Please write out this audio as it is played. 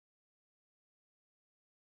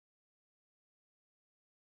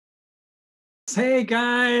Hey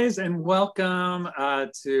guys, and welcome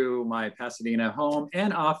to my Pasadena home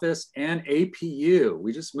and office and APU.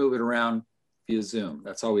 We just move it around via Zoom.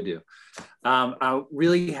 That's all we do. I'm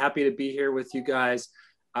really happy to be here with you guys.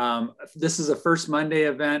 This is a First Monday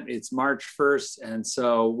event. It's March 1st. And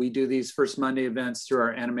so we do these First Monday events through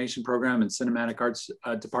our animation program and cinematic arts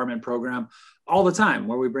department program all the time,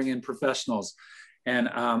 where we bring in professionals. And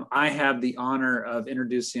I have the honor of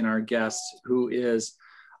introducing our guest, who is,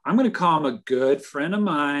 I'm going to call him a good friend of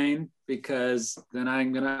mine, because then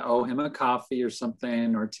I'm going to owe him a coffee or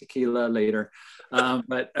something, or tequila later.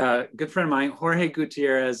 But good friend of mine, Jorge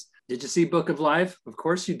Gutierrez. Did you see Book of Life? Of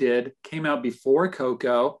course you did. Came out before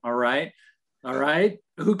Coco. All right. All right.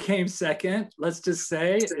 Who came second? Let's just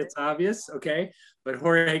say it's obvious. Okay. But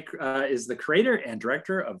Jorge is the creator and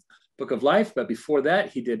director of Book of Life. But before that,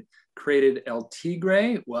 he created El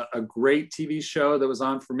Tigre, a great TV show that was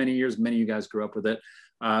on for many years. Many of you guys grew up with it.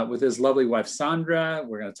 With his lovely wife, Sandra.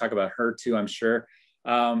 We're going to talk about her too, I'm sure.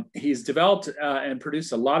 He's developed and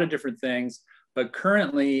produced a lot of different things, but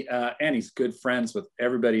currently, and he's good friends with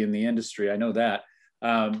everybody in the industry. I know that.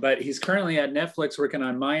 But he's currently at Netflix working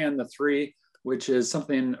on My and the Three, which is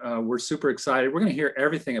something we're super excited. We're going to hear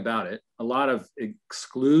everything about it. A lot of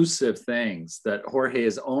exclusive things that Jorge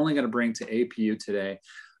is only going to bring to APU today.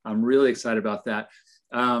 I'm really excited about that.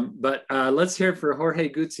 But let's hear it for Jorge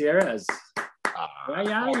Gutierrez.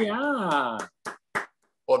 Yeah.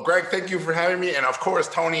 Well, Greg, thank you for having me, and of course,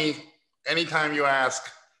 Tony. Anytime you ask,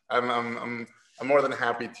 I'm more than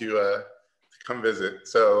happy to come visit.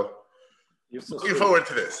 So, looking forward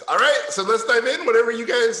to this. All right, so let's dive in. Whatever you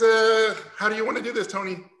guys, how do you want to do this,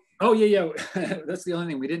 Tony? Oh yeah. That's the only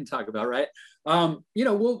thing we didn't talk about, right?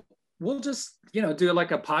 We'll just do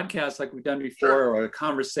like a podcast like we've done before, sure, or a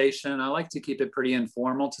conversation. I like to keep it pretty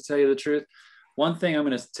informal, to tell you the truth. One thing I'm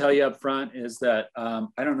going to tell you up front is that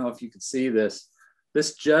I don't know if you could see this.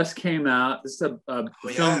 This just came out. This is a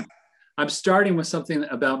film. I'm starting with something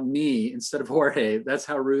about me instead of Jorge. That's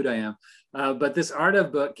how rude I am. But this art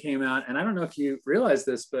of book came out, and I don't know if you realize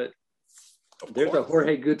this, but there's a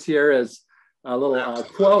Jorge Gutierrez little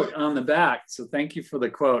quote on the back. So thank you for the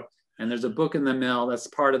quote. And there's a book in the mail. That's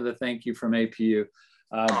part of the thank you from APU.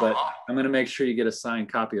 But I'm going to make sure you get a signed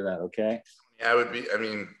copy of that. Okay. Yeah, it would be. I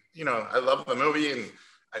mean, I love the movie, and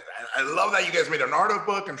I love that you guys made an art of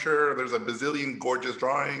book. I'm sure there's a bazillion gorgeous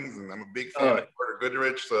drawings, and I'm a big fan of Carter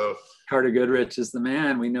Goodrich. So Carter Goodrich is the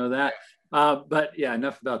man. We know that. But yeah,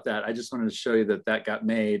 enough about that. I just wanted to show you that got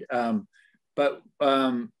made. But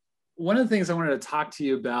one of the things I wanted to talk to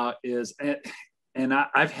you about is, and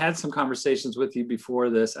I've had some conversations with you before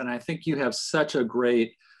this, and I think you have such a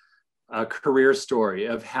great career story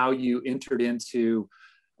of how you entered into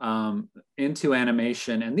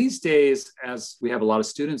animation. And these days, as we have a lot of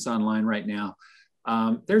students online right now,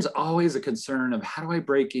 there's always a concern of how do I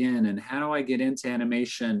break in and how do I get into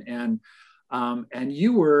animation? And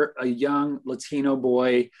you were a young Latino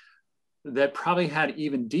boy that probably had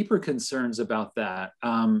even deeper concerns about that.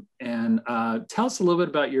 Tell us a little bit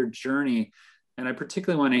about your journey. And I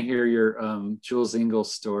particularly want to hear your Jules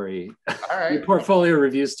Ingalls story, your portfolio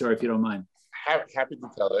review story, if you don't mind. Happy to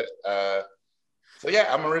tell it. So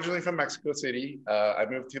yeah, I'm originally from Mexico City. I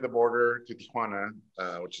moved to the border to Tijuana,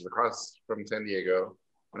 which is across from San Diego,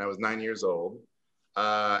 when I was 9 years old.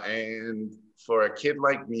 And for a kid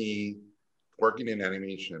like me, working in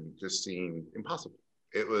animation just seemed impossible.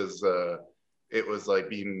 It was like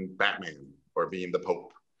being Batman or being the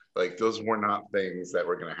Pope. Like, those were not things that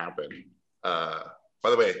were going to happen. By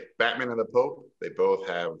the way, Batman and the Pope, they both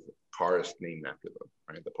have cars named after them,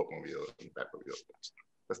 right? The Pope-mobile and Batmobile.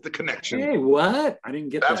 That's the connection. Hey, what? I didn't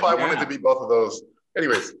get that. That's why I wanted to be both of those.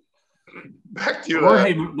 Anyways, back to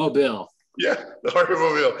Jorge Mobile. Yeah, the Jorge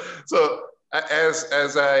Mobile. So as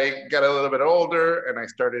I got a little bit older and I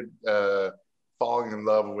started falling in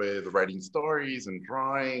love with writing stories and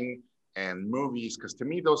drawing and movies, because to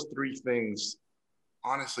me those three things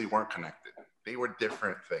honestly weren't connected. They were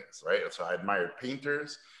different things, right? So I admired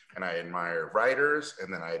painters and I admired writers,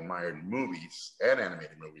 and then I admired movies and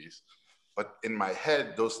animated movies. But in my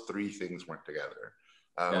head, those three things weren't together.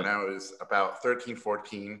 When I was about 13,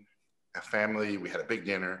 14, we had a big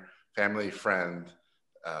dinner, family friend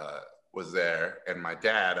was there, and my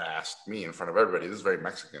dad asked me in front of everybody, this is very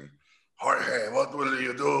Mexican, Jorge, what will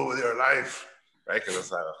you do with your life? Right, because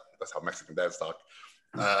that's how Mexican dads talk.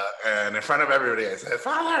 And in front of everybody, I said,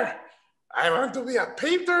 Father, I want to be a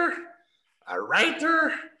painter, a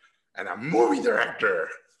writer, and a movie director.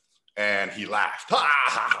 And he laughed, like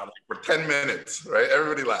for 10 minutes, right?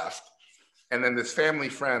 Everybody laughed. And then this family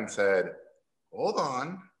friend said, hold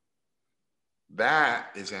on, that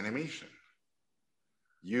is animation.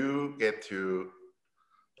 you get to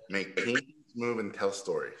make paintings move and tell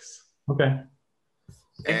stories. Okay.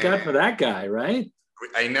 Thank God for that guy, right?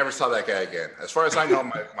 I never saw that guy again. As far as I know,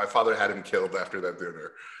 my father had him killed after that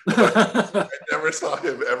dinner. But I never saw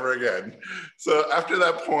him ever again. So after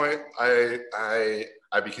that point, I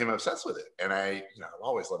became obsessed with it. And I've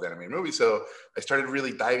always loved animated movies. So I started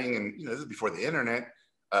really diving in, this is before the internet.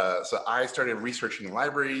 So I started researching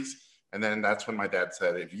libraries. And then that's when my dad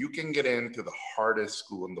said, if you can get into the hardest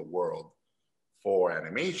school in the world for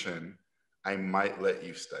animation, I might let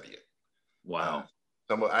you study it. Wow.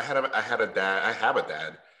 So I have a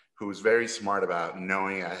dad who was very smart about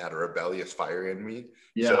knowing I had a rebellious fire in me.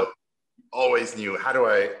 Yeah. So always knew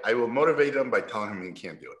I will motivate him by telling him he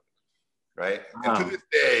can't do it. Right. Wow. And to this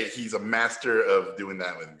day, he's a master of doing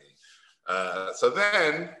that with me. So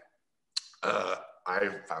then I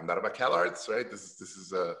found out about CalArts, right? This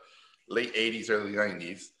is late 80s, early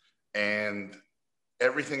 90s. And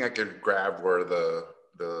everything I could grab were the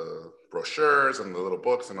brochures and the little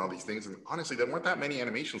books and all these things. And honestly, there weren't that many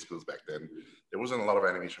animation schools back then. There wasn't a lot of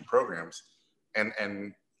animation programs.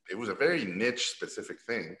 And it was a very niche specific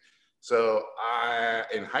thing. So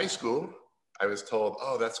in high school, I was told,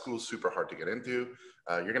 oh, that school's super hard to get into.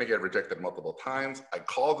 You're gonna get rejected multiple times. I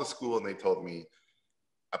called the school and they told me,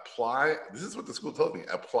 apply, this is what the school told me,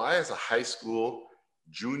 apply as a high school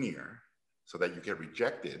junior so that you get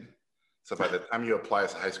rejected. So by the time you apply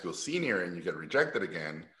as a high school senior and you get rejected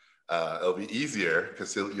again, it'll be easier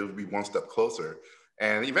because you'll be one step closer.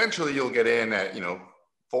 And eventually you'll get in at, 4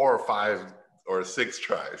 or 5 or 6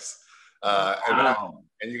 tries. Wow.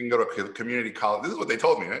 And you can go to community college. This is what they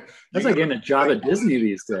told me, right? That's like getting a job at Disney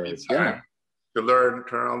these days. Yeah. To learn,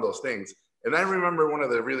 turn on those things. And I remember one of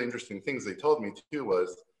the really interesting things they told me too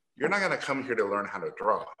was, you're not gonna come here to learn how to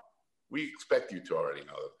draw. We expect you to already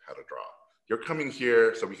know how to draw. You're coming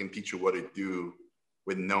here so we can teach you what to do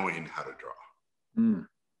with knowing how to draw. Mm.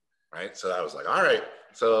 Right? So I was like, all right,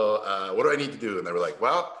 so what do I need to do? And they were like,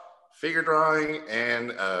 well, figure drawing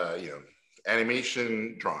and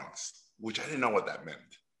animation drawings, which I didn't know what that meant.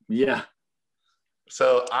 Yeah.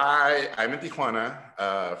 So I'm in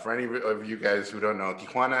Tijuana. For any of you guys who don't know,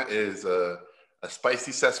 Tijuana is a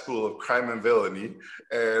spicy cesspool of crime and villainy,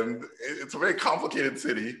 and it's a very complicated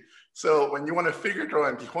city. So when you want to figure draw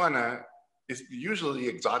in Tijuana, it's usually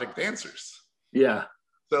exotic dancers. Yeah.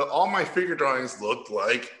 So all my figure drawings looked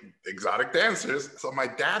like exotic dancers. So my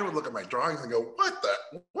dad would look at my drawings and go,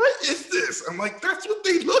 what is this? I'm like, that's what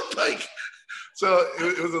they look like. So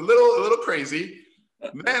it was a little crazy.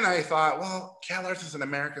 Then I thought, well, CalArts is an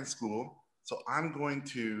American school, so I'm going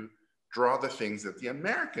to draw the things that the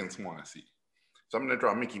Americans want to see. So I'm going to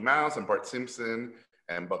draw Mickey Mouse and Bart Simpson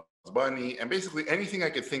and Bugs Bunny and basically anything I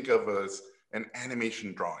could think of as an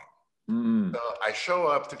animation drawing. Mm. So I show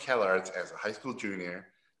up to CalArts as a high school junior,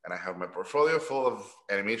 and I have my portfolio full of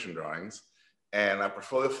animation drawings and a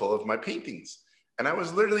portfolio full of my paintings. And I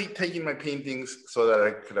was literally taking my paintings so that I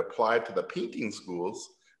could apply to the painting schools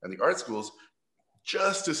and the art schools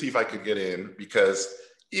just to see if I could get in, because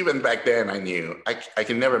even back then I knew I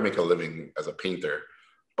can never make a living as a painter,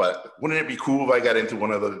 but wouldn't it be cool if I got into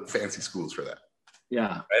one of the fancy schools for that?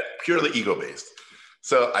 Yeah. Right? Purely ego-based.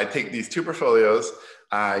 So I take these 2 portfolios,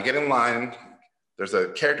 I get in line, there's a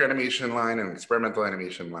character animation line and an experimental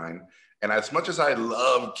animation line. And as much as I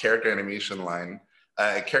love character animation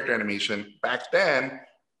back then,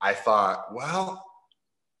 I thought, well,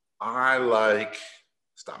 I like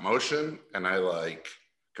stop motion and I like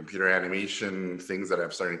computer animation, things that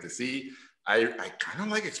I'm starting to see. I kind of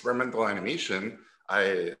like experimental animation.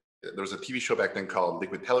 There was a TV show back then called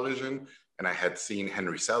Liquid Television, and I had seen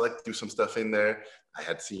Henry Selick do some stuff in there. I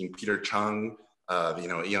had seen Peter Chung,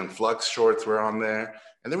 Eon Flux shorts were on there.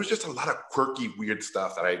 And there was just a lot of quirky, weird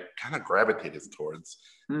stuff that I kind of gravitated towards.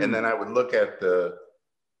 Mm. And then I would look at the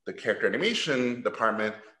character animation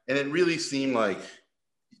department, and it really seemed like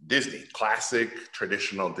Disney, classic,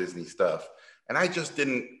 traditional Disney stuff. And I just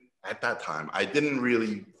didn't, at that time, I didn't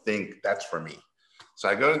really think that's for me. So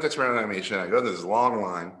I go into experimental animation, I go to this long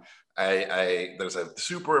line. There's a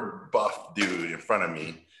super buff dude in front of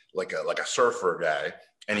me, like a surfer guy.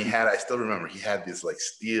 And I still remember, he had this like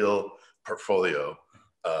steel portfolio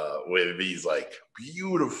with these like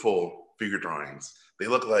beautiful figure drawings. They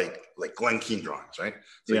look like Glen Keane drawings, right?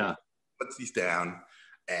 So yeah. He puts these down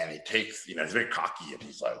and he takes, he's very cocky and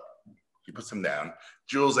he's like, he puts them down.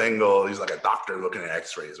 Jules Engel, he's like a doctor looking at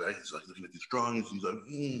x-rays, right? He's like looking at these drawings. He's like,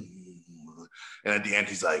 And at the end,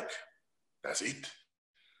 he's like, that's it.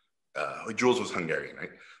 Jules was Hungarian,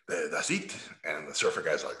 right? That's it. And the surfer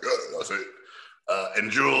guy's like, oh, that's it.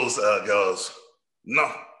 And Jules goes,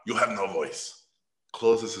 no, you have no voice.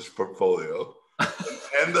 Closes his portfolio.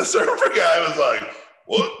 And the surfer guy was like,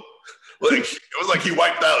 what? Like, it was like he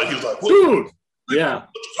wiped out. He was like, what? Dude. Like, Yeah.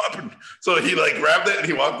 what just happened? So he like grabbed it and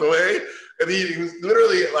he walked away. And he was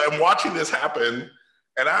literally like, I'm watching this happen.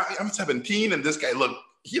 And I'm 17 and this guy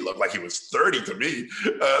he looked like he was 30 to me.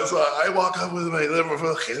 So I walk up with my little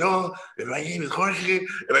portfolio, hello, my name is Jorge.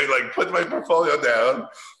 And I like put my portfolio down.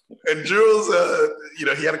 And Jules, he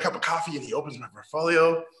had a cup of coffee and he opens my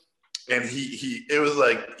portfolio. And it was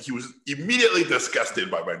like, he was immediately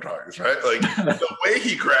disgusted by my drawings, right? Like the way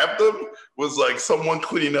he grabbed them was like someone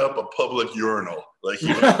cleaning up a public urinal. Like he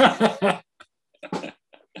was,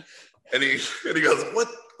 and he goes,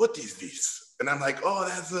 what is this? And I'm like, oh,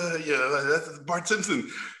 that's Bart Simpson.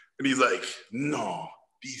 And he's like, no,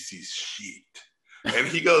 this is shit. And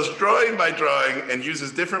he goes drawing by drawing and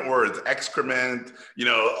uses different words, excrement,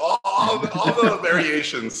 all the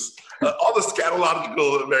variations, all the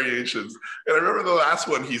scatological variations. And I remember the last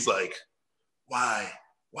one, he's like, why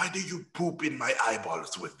do you poop in my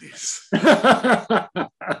eyeballs with this?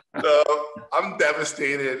 So I'm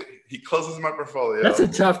devastated. He closes my portfolio. That's a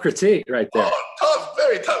tough critique right there. Oh, tough,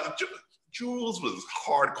 very tough. Jules was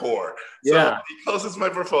hardcore. So yeah. He closes my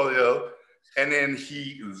portfolio and then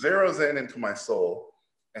he zeroes into my soul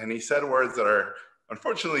and he said words that are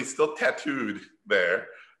unfortunately still tattooed there.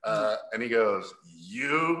 And he goes,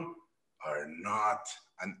 you are not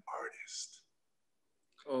an artist.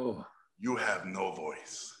 Oh. You have no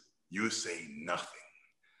voice. You say nothing.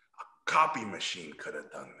 A copy machine could have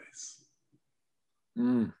done this.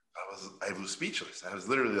 I was speechless. I was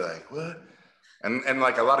literally like, what? And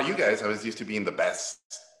like a lot of you guys, I was used to being the best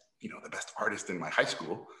artist in my high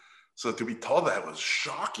school. So to be told that was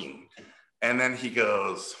shocking. And then he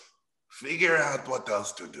goes, figure out what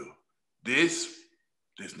else to do. This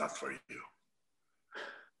is not for you.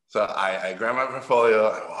 So I grab my portfolio,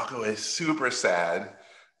 I walk away super sad.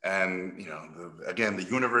 And, again, the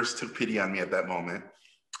universe took pity on me at that moment.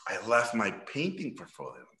 I left my painting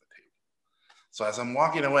portfolio on the table. So as I'm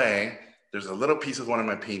walking away, there's a little piece of one of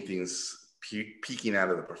my paintings peeking out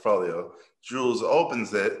of the portfolio. Jules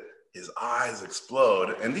opens it, his eyes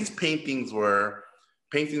explode. And these paintings were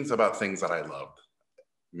paintings about things that I loved.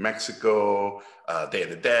 Mexico, Day of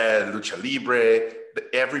the Dead, Lucha Libre.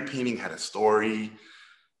 Every painting had a story.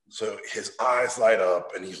 So his eyes light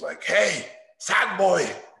up and he's like, hey, sad boy,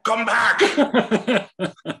 come back. So then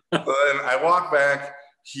I walk back.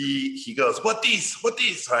 He goes, what this?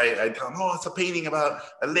 I tell him, oh, it's a painting about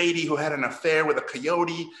a lady who had an affair with a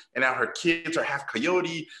coyote and now her kids are half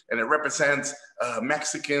coyote and it represents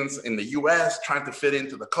Mexicans in the US trying to fit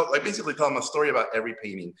into the culture. I basically tell him a story about every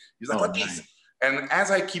painting. He's like, what this? And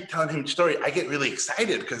as I keep telling him the story, I get really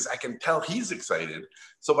excited because I can tell he's excited.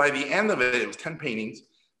 So by the end of it was 10 paintings.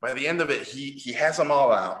 By the end of it, he has them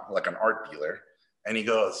all out like an art dealer. And he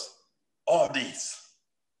goes, all these,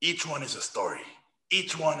 each one is a story.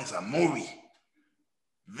 Each one is a movie.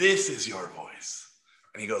 This is your voice.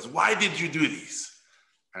 And he goes, why did you do these?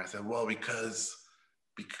 And I said, well, because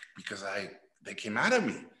they came out of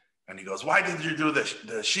me. And he goes, why did you do the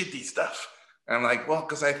shitty stuff? And I'm like, well,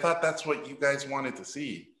 because I thought that's what you guys wanted to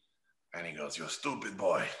see. And he goes, you stupid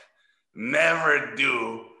boy. Never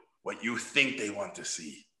do what you think they want to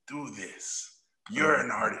see. Do this. You're an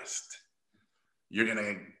artist. You're going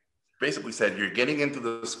to, basically said, you're getting into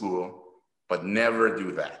the school, but never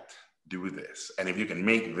do that. Do this. And if you can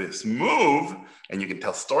make this move and you can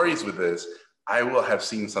tell stories with this, I will have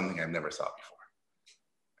seen something I never saw before.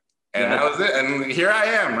 And that was it. And here I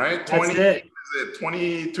am, right?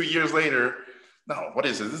 22 years later. No, what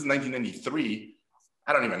is it? This is 1993.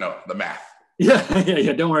 I don't even know the math. Yeah.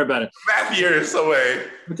 Don't worry about it. Math years away.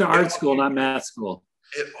 It's an art school, not math school.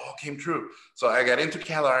 It all came true. So I got into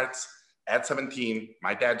Cal Arts at 17.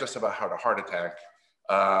 My dad just about had a heart attack.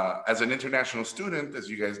 As an international student, as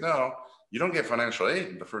you guys know, you don't get financial aid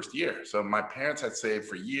in the first year. So my parents had saved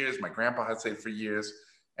for years. My grandpa had saved for years.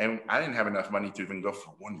 And I didn't have enough money to even go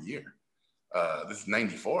for 1 year. This is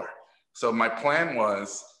 94. So my plan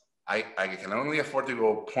was, I can only afford to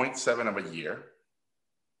go 0.7 of a year.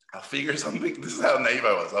 I'll figure something. This is how naive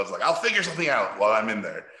I was. I was like, I'll figure something out while I'm in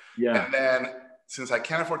there. Yeah. And then since I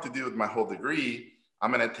can't afford to do it with my whole degree,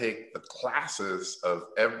 I'm going to take the classes of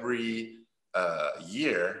every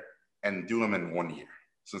year and do them in 1 year.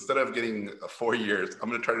 So instead of getting 4 years, I'm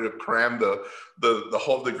going to try to cram the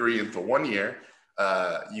whole degree into 1 year.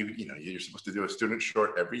 You're supposed to do a student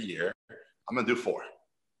short every year. I'm going to do 4.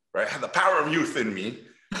 Right? I had the power of youth in me.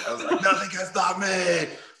 I was like, nothing can stop me.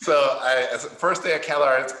 So first day at Cal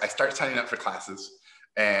Arts, I start signing up for classes.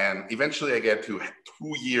 And eventually I get to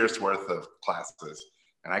 2 years worth of classes.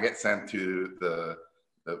 And I get sent to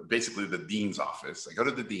basically the dean's office. I go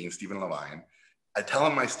to the dean, Stephen Levine, I tell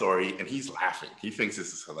him my story and he's laughing. He thinks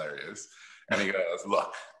this is hilarious. And he goes,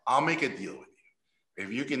 look, I'll make a deal with you.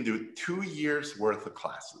 If you can do 2 years worth of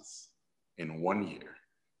classes in 1 year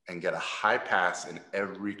and get a high pass in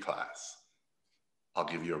every class, I'll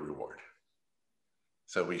give you a reward.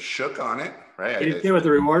 So we shook on it, right? You didn't say what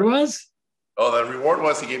the reward was? Oh, the reward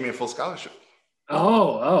was he gave me a full scholarship.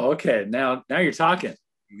 Oh, okay. Now you're talking.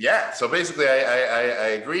 Yeah. So basically,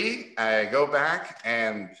 I agree. I go back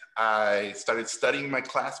and I started studying my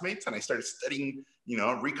classmates, and I started studying,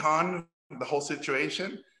 recon the whole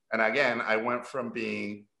situation. And again, I went from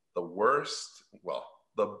being the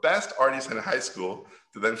best artist in high school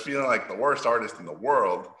to then feeling like the worst artist in the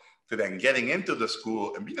world, to then getting into the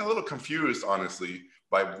school and being a little confused, honestly,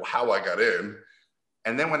 by how I got in.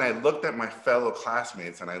 And then when I looked at my fellow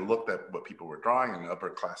classmates and I looked at what people were drawing in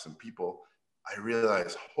upperclassmen people, I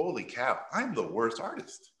realized, holy cow, I'm the worst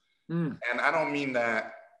artist. And I don't mean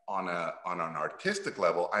that on an artistic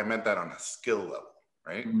level. I meant that on a skill level,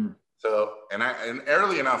 right? So, and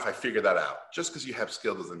early enough, I figured that out. Just because you have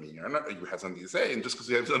skill doesn't mean you have something to say, and just because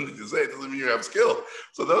you have something to say doesn't mean you have skill.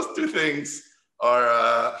 So those two things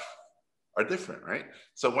are different, right?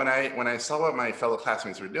 So when I saw what my fellow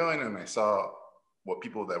classmates were doing, and I saw what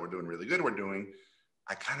people that were doing really good were doing,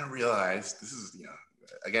 I kind of realized, this is,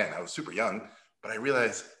 again, I was super young, but I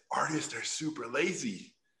realized artists are super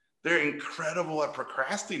lazy. They're incredible at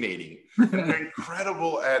procrastinating. And they're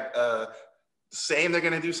incredible at saying they're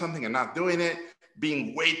going to do something and not doing it,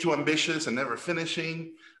 being way too ambitious and never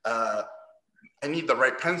finishing. I need the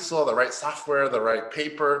right pencil, the right software, the right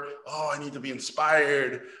paper. Oh, I need to be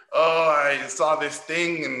inspired. Oh, I saw this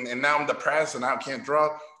thing and now I'm depressed and now I can't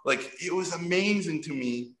draw. Like, it was amazing to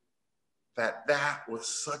me that was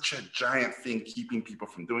such a giant thing keeping people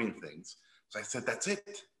from doing things. So I said, that's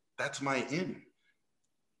it. That's my in.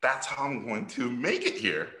 That's how I'm going to make it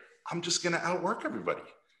here. I'm just going to outwork everybody.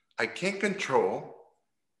 I can't control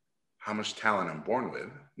how much talent I'm born with.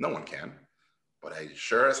 No one can. But I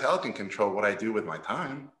sure as hell can control what I do with my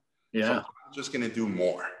time. Yeah. So I'm just going to do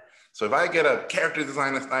more. So if I get a character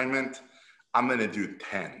design assignment, I'm going to do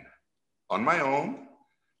 10 on my own.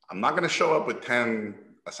 I'm not going to show up with 10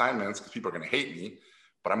 assignments because people are going to hate me,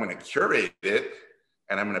 but I'm going to curate it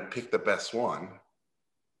and I'm going to pick the best one.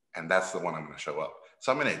 And that's the one I'm going to show up.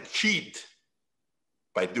 So I'm going to cheat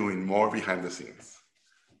by doing more behind the scenes.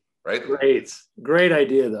 Right? Great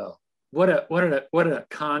idea though. What a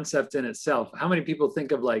concept in itself. How many people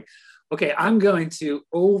think of like, okay, I'm going to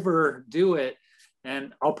overdo it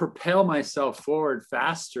and I'll propel myself forward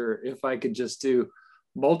faster if I could just do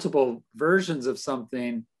multiple versions of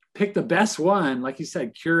something, pick the best one, like you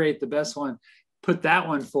said, curate the best one, put that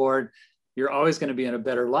one forward. You're always going to be in a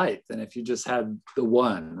better light than if you just had the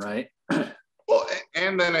one, right? Well,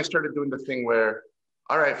 and then I started doing the thing where,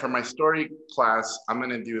 all right, for my story class, I'm going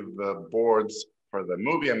to do the boards for the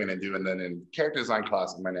movie I'm going to do. And then in character design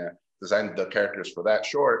class, I'm going to design the characters for that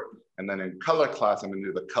short. And then in color class, I'm going to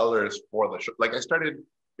do the colors for the short. Like, I started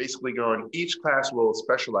basically going, each class will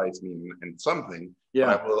specialize me in something, but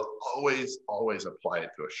I will always apply it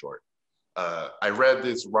to a short. I read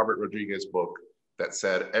this Robert Rodriguez book that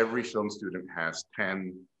said every film student has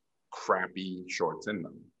 10 crappy shorts in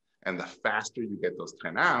them. And the faster you get those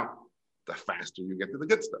 10 out, the faster you get to the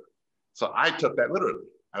good stuff. So I took that literally.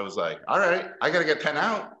 I was like, all right, I got to get 10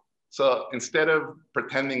 out. So instead of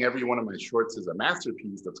pretending every one of my shorts is a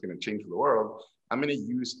masterpiece that's going to change the world, I'm going to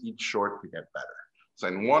use each short to get better. So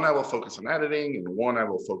in one, I will focus on editing. In one, I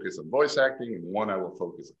will focus on voice acting. In one, I will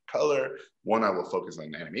focus on color. One, I will focus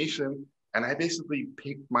on animation. And I basically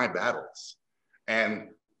picked my battles. And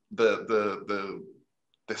the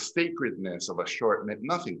sacredness of a short meant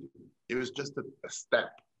nothing to me. It was just a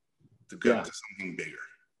step to get to something bigger.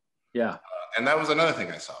 Yeah. And that was another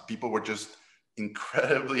thing I saw. People were just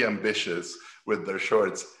incredibly ambitious with their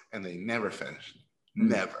shorts and they never finished.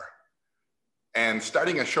 Never. And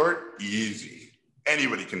starting a short, easy.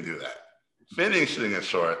 Anybody can do that. Finishing a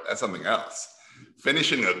short, that's something else.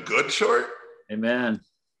 Finishing a good short. Amen.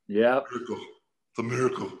 Yeah. Miracle. It's a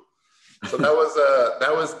miracle. So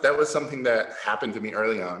that was something that happened to me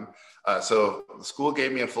early on. So the school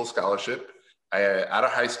gave me a full scholarship. Out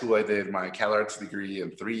of high school, I did my Cal Arts degree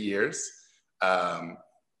in 3 years.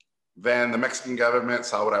 Then the Mexican government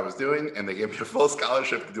saw what I was doing and they gave me a full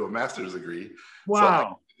scholarship to do a master's degree.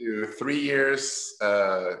 Wow. So I do 3 years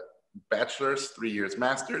bachelor's, 3 years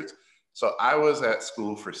master's. So I was at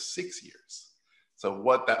school for 6 years. So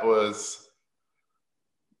what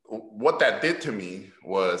that did to me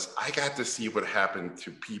was I got to see what happened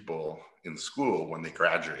to people in school when they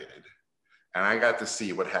graduated. And I got to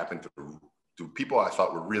see what happened to people I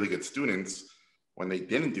thought were really good students when they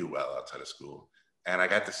didn't do well outside of school. And I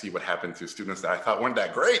got to see what happened to students that I thought weren't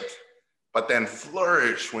that great, but then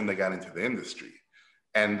flourished when they got into the industry.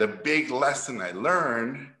 And the big lesson I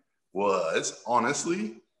learned was,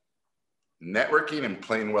 honestly, networking and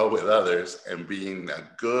playing well with others and being a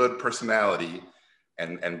good personality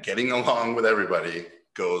and getting along with everybody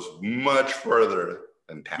goes much further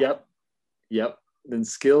than talent. Yep. Yep. Than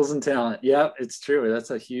skills and talent. Yep. It's true. That's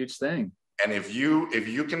a huge thing. And if you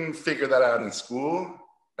can figure that out in school,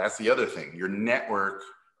 that's the other thing. Your network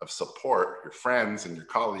of support, your friends and your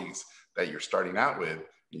colleagues that you're starting out with,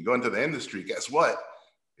 you go into the industry, guess what?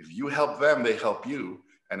 If you help them, they help you.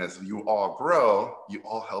 And as you all grow, you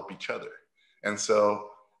all help each other. And so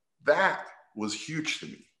that was huge to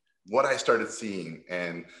me, what I started seeing.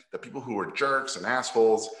 And the people who were jerks and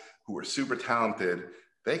assholes, who were super talented,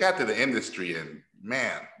 they got to the industry and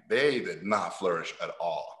man, they did not flourish at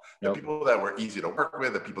all. The people that were easy to work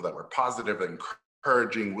with, the people that were positive and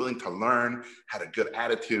encouraging, willing to learn, had a good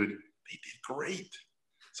attitude, they did great.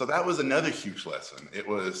 So that was another huge lesson. It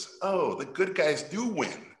was, oh, the good guys do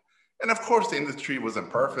win. And of course, the industry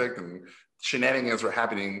wasn't perfect and shenanigans were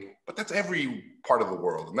happening, but that's every part of the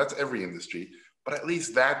world and that's every industry. But at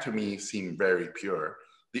least that to me seemed very pure.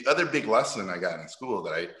 The other big lesson I got in school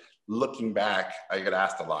that looking back, I get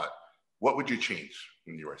asked a lot, what would you change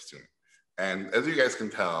when you were a student? And as you guys can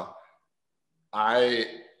tell, I'm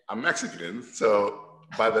Mexican. So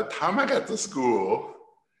by the time I got to school,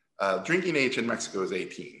 drinking age in Mexico is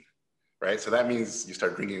 18, right? So that means you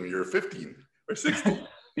start drinking when you're 15 or 16.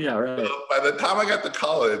 Yeah, right. So by the time I got to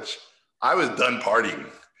college, I was done partying.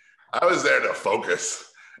 I was there to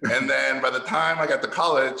focus. And then by the time I got to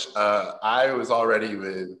college, I was already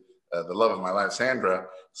with the love of my life, Sandra.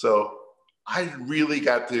 So I really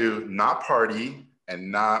got to not party and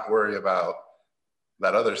not worry about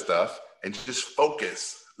that other stuff and just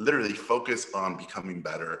focus, literally focus on becoming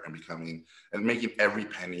better and making every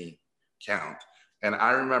penny count. And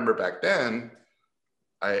I remember back then,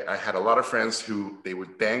 I had a lot of friends who they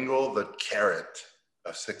would dangle the carrot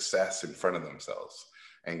of success in front of themselves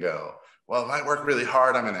and go, well, if I work really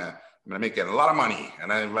hard, I'm gonna make a lot of money.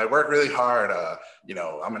 And if I work really hard,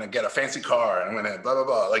 I'm gonna get a fancy car and I'm gonna blah, blah,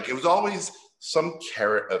 blah. Like it was always some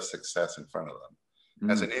carrot of success in front of them.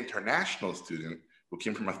 Mm. As an international student who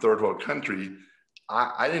came from a third world country,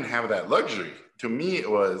 I didn't have that luxury. To me, it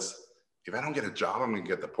was, if I don't get a job, I'm gonna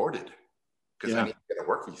get deported because I need to get a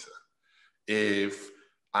work visa. If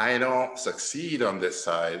I don't succeed on this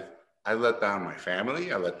side, I let down my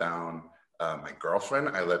family, I let down my girlfriend,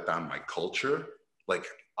 I let down my culture.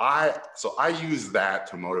 So I use that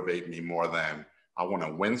to motivate me more than I want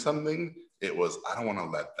to win something. It was, I don't want to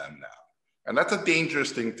let them down. And that's a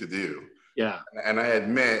dangerous thing to do. Yeah. And I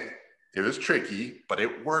admit it was tricky, but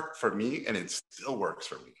it worked for me and it still works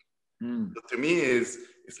for me. Mm. So to me, it's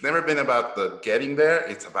never been about the getting there.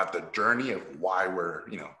 It's about the journey of why we're,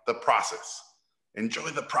 the process. Enjoy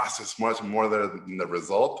the process much more than the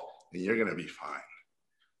result, and you're going to be fine.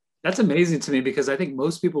 That's amazing to me because I think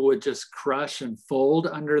most people would just crush and fold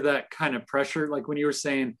under that kind of pressure. Like when you were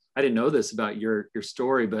saying, I didn't know this about your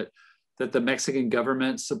story, but that the Mexican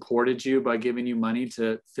government supported you by giving you money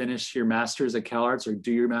to finish your master's at CalArts or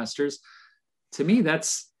do your master's. To me,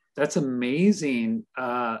 that's amazing.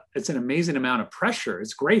 It's an amazing amount of pressure.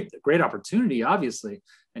 It's great opportunity, obviously.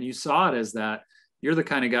 And you saw it as that. You're the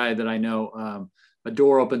kind of guy that I know, a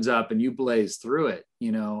door opens up and you blaze through it,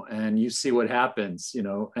 and you see what happens,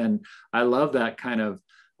 and I love that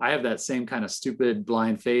I have that same kind of stupid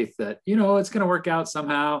blind faith that, it's going to work out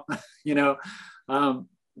somehow,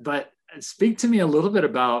 but speak to me a little bit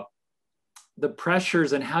about the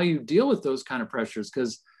pressures and how you deal with those kind of pressures.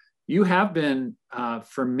 Because you have been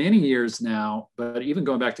for many years now, but even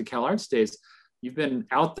going back to CalArts days, you've been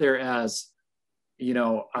out there as,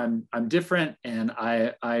 I'm different and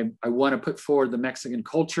I want to put forward the Mexican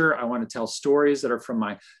culture. I want to tell stories that are from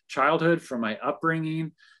my childhood, from my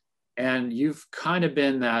upbringing. And you've kind of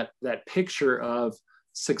been that picture of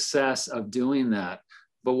success of doing that.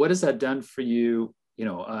 But what has that done for you?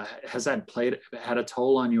 Has that had a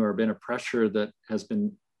toll on you or been a pressure that has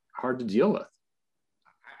been hard to deal with?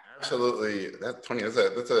 Absolutely. That's funny. That's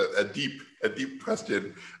a deep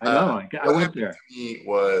question. I know. I went there. To me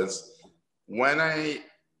was when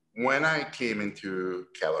I came into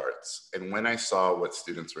CalArts and when I saw what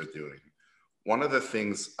students were doing, one of the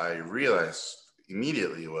things I realized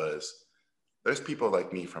immediately was there's people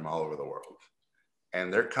like me from all over the world,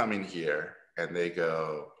 and they're coming here and they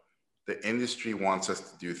go, the industry wants us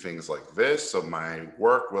to do things like this, so my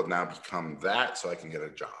work will now become that so I can get a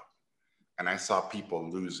job. And I saw people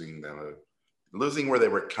losing where they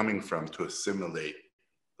were coming from to assimilate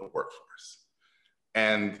the workforce.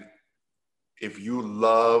 And if you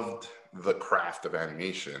loved the craft of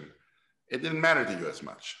animation, it didn't matter to you as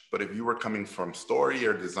much. But if you were coming from story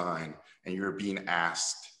or design and you were being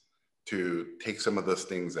asked to take some of those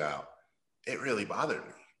things out, it really bothered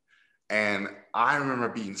me. And I remember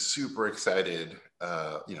being super excited,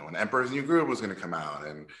 when Emperor's New Groove was going to come out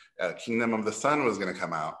and Kingdom of the Sun was going to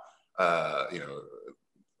come out,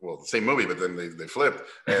 well, the same movie, but then they flipped,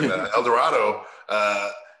 and El Dorado.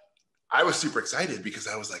 I was super excited because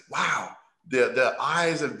I was like, wow, the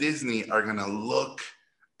eyes of Disney are going to look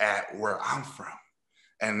at where I'm from.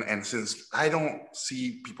 And since I don't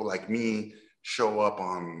see people like me show up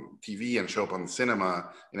on TV and show up on the cinema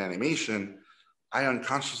in animation, I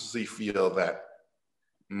unconsciously feel that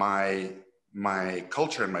my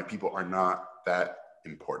culture and my people are not that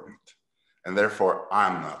important. And therefore,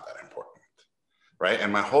 I'm not that important, right?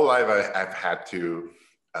 And my whole life, I've had to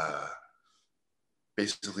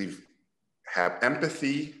basically have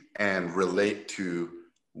empathy and relate to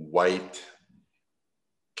white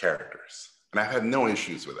characters. And I've had no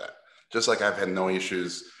issues with that. Just like I've had no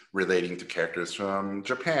issues relating to characters from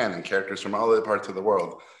Japan and characters from all other parts of the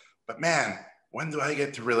world. But man, when do I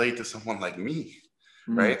get to relate to someone like me,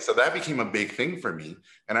 right? So that became a big thing for me.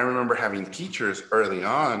 And I remember having teachers early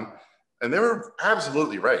on, and they were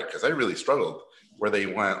absolutely right, because I really struggled, where they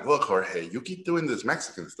went, look, Jorge, you keep doing this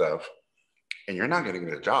Mexican stuff and you're not getting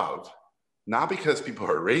a job, not because people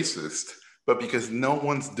are racist, but because no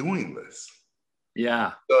one's doing this.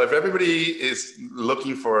 Yeah. So if everybody is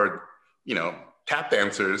looking for, tap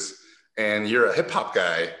dancers and you're a hip hop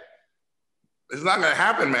guy, it's not going to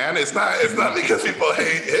happen, man. It's not because people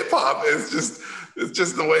hate hip hop. It's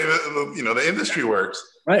just the way that, the industry works.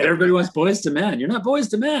 Right. Everybody wants boys to men. You're not boys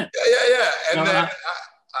to men. Yeah.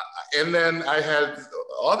 And then I had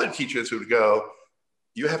other teachers who would go,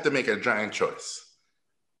 you have to make a giant choice.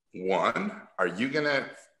 One, are you going to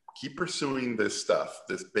keep pursuing this stuff,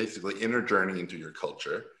 this basically inner journey into your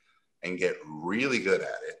culture, and get really good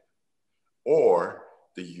at it? Or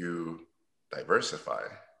do you diversify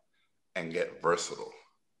and get versatile,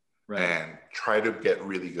 right, and try to get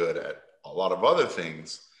really good at a lot of other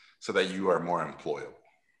things so that you are more employable?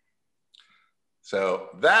 So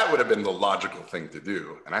that would have been the logical thing to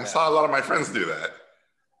do. And I saw a lot of my friends do that,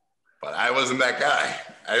 but I wasn't that guy.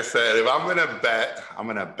 I said, if I'm gonna bet, I'm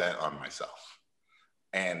gonna bet on myself.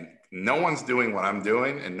 And no one's doing what I'm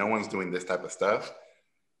doing, and no one's doing this type of stuff.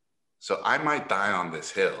 So I might die on this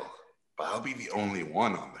hill, but I'll be the only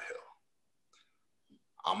one on the hill.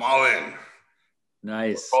 I'm all in.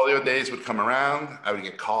 Nice. Portfolio days would come around. I would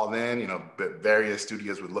get called in, various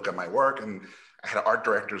studios would look at my work, and I had art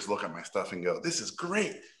directors look at my stuff and go, this is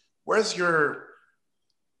great. Where's your,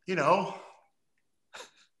 the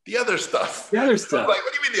other stuff? The other stuff. I'm like,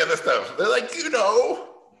 what do you mean the other stuff? They're like,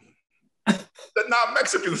 the not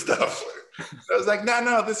Mexican stuff. I was like,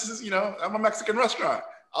 no, this is, I'm a Mexican restaurant.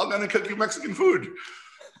 I'm going to cook you Mexican food.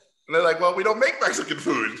 And they're like, well, we don't make Mexican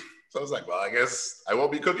food. So I was like, well, I guess I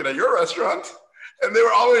won't be cooking at your restaurant. And they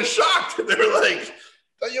were always shocked. They were like,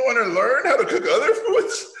 don't you want to learn how to cook other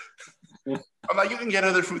foods? I'm like, you can get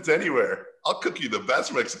other foods anywhere. I'll cook you the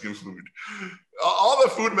best Mexican food. All the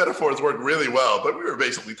food metaphors work really well, but we were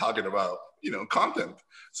basically talking about, content.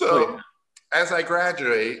 So as I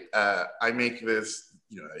graduate, I make this,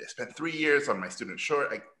 I spent 3 years on my student short.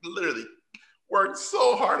 I literally worked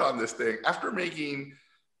so hard on this thing. After making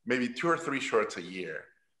maybe 2 or 3 shorts a year,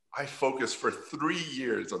 I focused for 3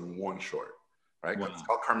 years on one short, right? Wow. It's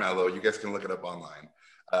called Carmelo. You guys can look it up online.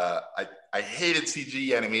 I hated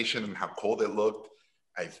CG animation and how cold it looked.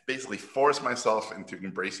 I basically forced myself into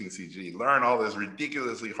embracing CG, learn all this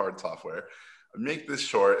ridiculously hard software. I make this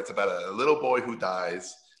short. It's about a little boy who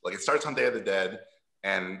dies. Like, it starts on Day of the Dead,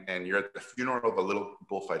 and you're at the funeral of a little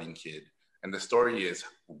bullfighting kid. And the story is,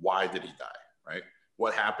 why did he die, right?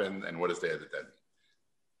 What happened, and what is Day of the Dead?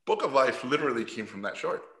 Book of Life literally came from that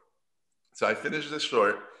short. So I finished this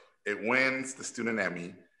short. It wins the Student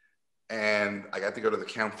Emmy. And I got to go to the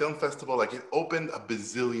Cannes Film Festival. Like, it opened a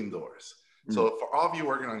bazillion doors. So for all of you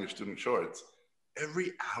working on your student shorts,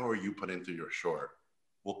 every hour you put into your short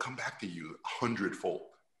will come back to you 100-fold.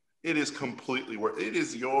 It is completely worth it. It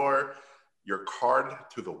is your card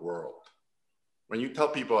to the world. When you tell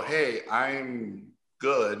people, hey, I'm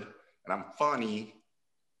good and I'm funny,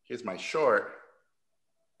 here's my short,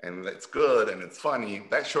 and it's good and it's funny,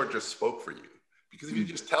 that short just spoke for you. Because if you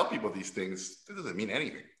just tell people these things, it doesn't mean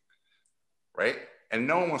anything, right? And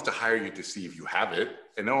no one wants to hire you to see if you have it,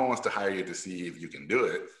 and no one wants to hire you to see if you can do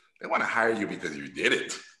it. They want to hire you because you did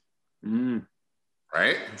it,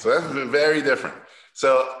 right? So that's very different.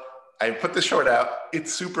 So I put the short out.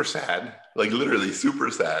 It's super sad, like literally super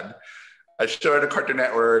sad. I showed a Cartoon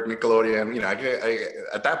Network, Nickelodeon. You know,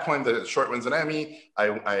 at that point, the short wins an Emmy.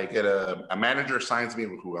 I get a manager assigns me,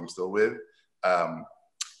 who I'm still with.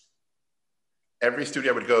 Every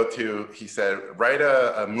studio I would go to, he said, write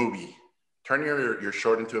a movie. Turn your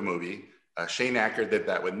short into a movie. Shane Acker did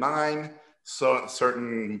that with 9. So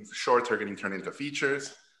certain shorts are getting turned into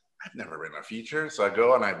features. I've never written a feature. So I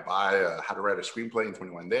go and I buy How to Write a Screenplay in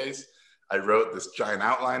 21 Days. I wrote this giant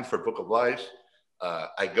outline for Book of Life.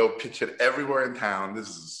 I go pitch it everywhere in town. This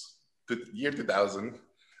is the year 2000.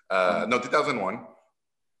 No, 2001.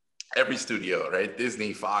 Every studio, right?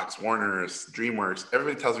 Disney, Fox, Warner's, DreamWorks,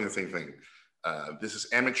 everybody tells me the same thing. This is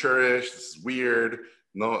amateurish, this is weird.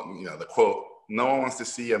 No, you know, the quote, no one wants to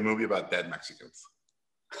see a movie about dead Mexicans.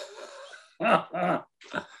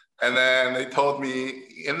 And then they told me,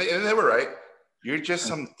 and they were right, you're just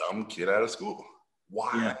some dumb kid out of school.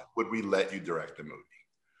 Why would we let you direct a movie?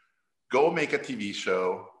 Go make a TV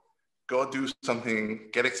show, go do something,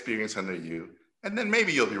 get experience under you, and then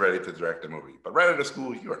maybe you'll be ready to direct a movie. But right out of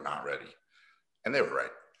school, you are not ready. And they were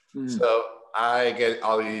right. So I get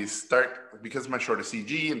all these because my short is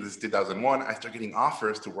CG, and this is 2001, I start getting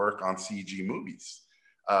offers to work on CG movies.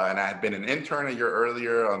 And I had been an intern a year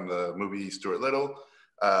earlier on the movie Stuart Little.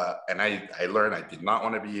 And I learned I did not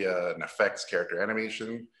want to be an effects character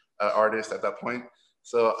animation artist at that point.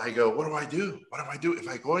 So I go, what do I do? What do I do? If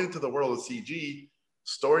I go into the world of CG,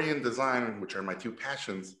 story and design, which are my two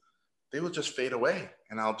passions, they will just fade away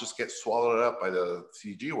and I'll just get swallowed up by the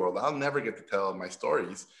CG world. I'll never get to tell my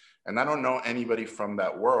stories. And I don't know anybody from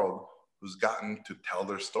that world who's gotten to tell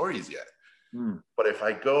their stories yet. But if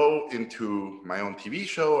I go into my own TV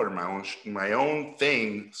show or my own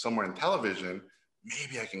thing somewhere in television,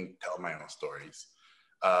 maybe I can tell my own stories.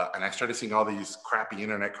 And I started seeing all these crappy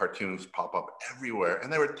internet cartoons pop up everywhere,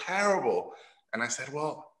 and they were terrible. And I said,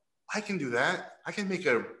 well, I can do that. I can make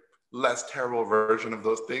a less terrible version of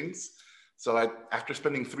those things. So after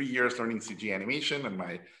spending 3 years learning CG animation and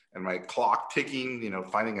my clock ticking, you know,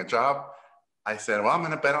 finding a job, I said, well, I'm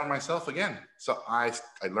going to bet on myself again. So I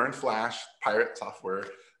learned Flash, pirate software,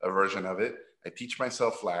 a version of it. I teach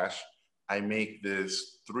myself Flash. I make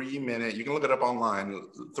this 3-minute, you can look it up online,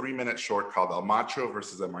 3-minute short called El Macho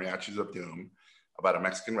versus the Mariachis of Doom about a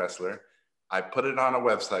Mexican wrestler. I put it on a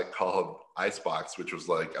website called Icebox, which was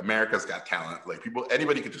like America's Got Talent. Like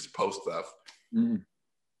anybody could just post stuff.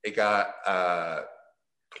 It got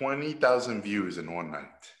 20,000 views in one night.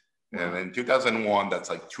 And in 2001, that's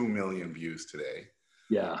like 2 million views today.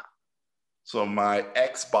 Yeah. So my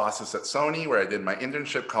ex-bosses at Sony, where I did my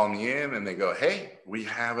internship, call me in and they go, hey, we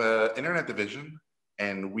have an internet division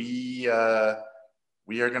and we are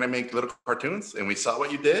going to make little cartoons and we saw what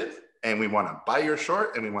you did and we want to buy your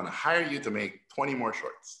short and we want to hire you to make 20 more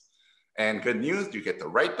shorts. And good news, you get to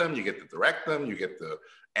write them, you get to direct them, you get to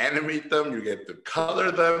animate them, you get to color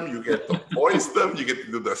them, you get to voice them, you get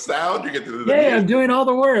to do the sound, you get to do the music. I'm doing all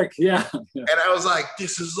the work. Yeah. And I was like,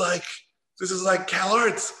 this is like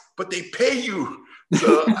CalArts, but they pay you.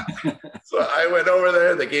 So I went over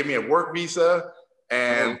there, they gave me a work visa,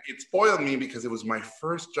 and it spoiled me because it was my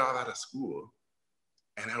first job out of school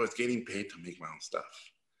and I was getting paid to make my own stuff.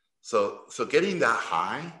 So getting that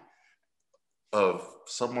high of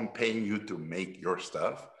someone paying you to make your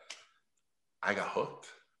stuff, I got hooked.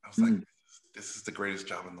 I was like, this is the greatest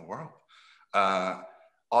job in the world.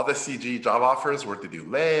 All the CG job offers were to do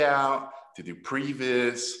layout, to do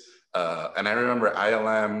previs. And I remember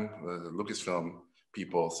ILM, the Lucasfilm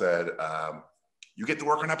people said, you get to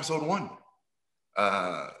work on episode 1.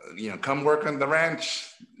 Come work on the ranch.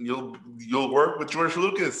 You'll work with George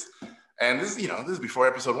Lucas. And this is before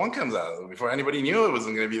episode 1 comes out, before anybody knew it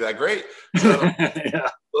wasn't going to be that great. So,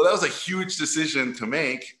 so that was a huge decision to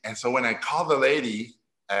make. And so when I called the lady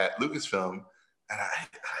at Lucasfilm, and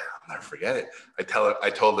I'll never forget it. I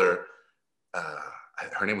told her,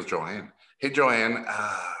 her name was Joanne. Hey, Joanne,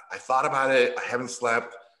 I thought about it. I haven't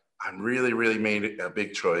slept. I'm really, really made a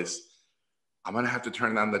big choice. I'm going to have to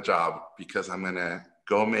turn down the job because I'm going to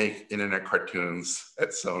go make internet cartoons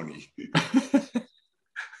at Sony.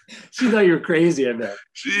 She thought you were crazy, I bet.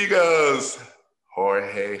 She goes,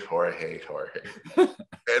 Jorge.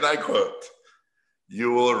 And I quote,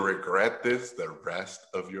 you will regret this the rest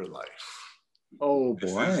of your life. Oh,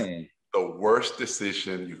 boy. This is the worst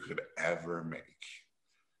decision you could ever make.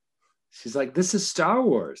 She's like, this is Star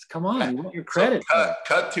Wars. Come on, you want your credit. So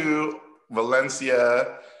cut to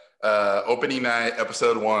Valencia, opening night,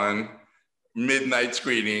 episode 1, midnight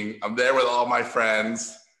screening. I'm there with all my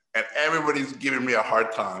friends. And everybody's giving me a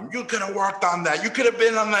hard time. You could have worked on that. You could have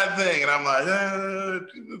been on that thing. And I'm like,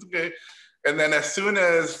 it's okay. And then as soon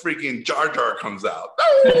as freaking Jar Jar comes out,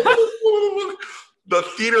 the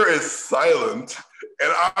theater is silent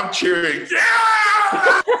and I'm cheering,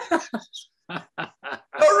 yeah!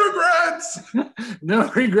 No regrets. No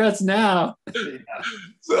regrets now.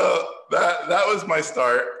 So that was my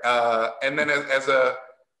start. And then as a,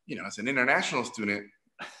 as an international student,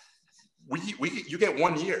 you get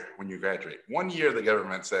 1 year when you graduate. 1 year, the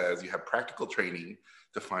government says you have practical training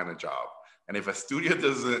to find a job. And if a studio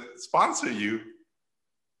doesn't sponsor you,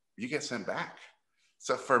 you get sent back.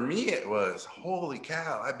 So for me, it was, holy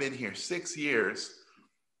cow, I've been here 6 years.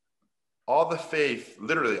 All the faith,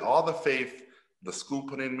 literally all the faith the school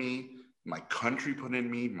put in me, my country put in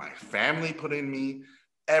me, my family put in me,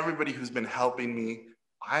 everybody who's been helping me,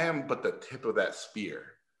 I am but the tip of that spear.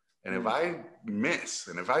 And if I miss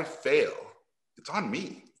and if I fail, it's on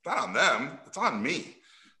me. It's not on them, it's on me.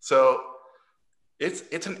 So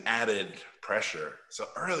it's an added pressure. So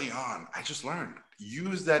early on, I just learned,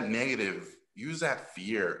 use that negative, use that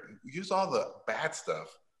fear, use all the bad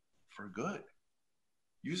stuff for good.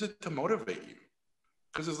 Use it to motivate you.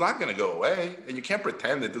 Because it's not going to go away, and you can't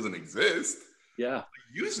pretend it doesn't exist. Yeah.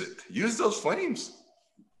 Use it. Use those flames.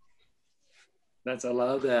 I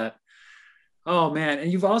love that. Oh man,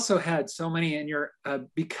 and you've also had so many in your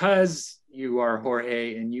because you are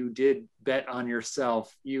Jorge and you did bet on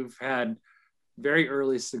yourself. You've had very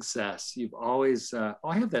early success. You've always. I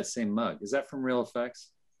have that same mug. Is that from Real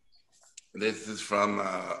Effects? This is from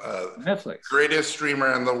Netflix. Greatest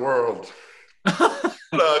streamer in the world.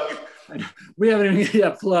 Plug. We haven't even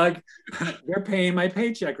yet plug. They're paying my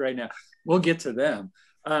paycheck right now. We'll get to them.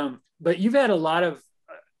 But you've had a lot of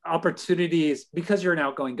opportunities because you're an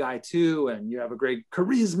outgoing guy too, and you have a great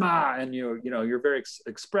charisma, and you're very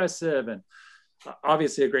expressive, and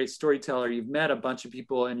obviously a great storyteller. You've met a bunch of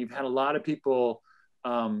people, and you've had a lot of people,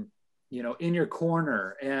 in your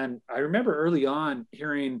corner. And I remember early on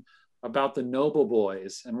hearing about the Noble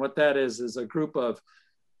Boys, and what that is a group of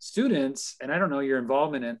students, and I don't know your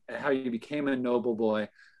involvement in how you became a Noble Boy,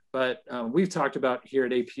 but we've talked about here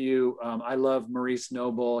at APU. I love Maurice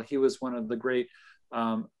Noble. He was one of the great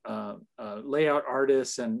layout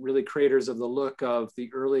artists and really creators of the look of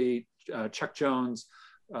the early Chuck Jones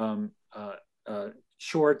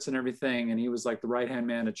shorts and everything. And he was like the right-hand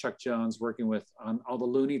man to Chuck Jones, working with on all the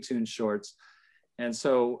Looney Tunes shorts. And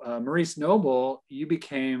so Maurice Noble, you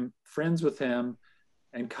became friends with him,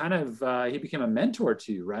 and kind of he became a mentor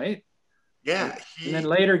to you, right? Yeah. And then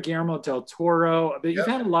later Guillermo del Toro. But you've Yep.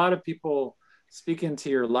 had a lot of people speak into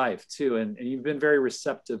your life too, and you've been very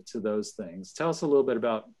receptive to those things. Tell us a little bit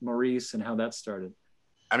about Maurice and how that started.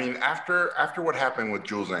 I mean, after what happened with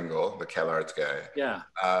Jules Engel, the CalArts guy, Yeah.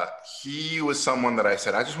 he was someone that I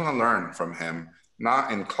said, I just want to learn from him,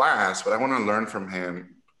 not in class, but I want to learn from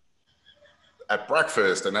him at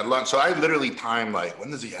breakfast and at lunch. So I literally timed like,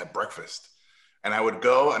 when does he have breakfast? And I would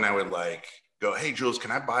go and I would go, hey, Jules, can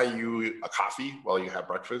I buy you a coffee while you have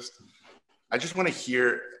breakfast? I just want to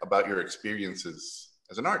hear about your experiences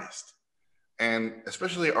as an artist. And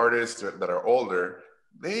especially artists that are older,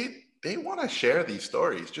 they want to share these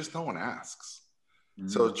stories, just no one asks. Mm-hmm.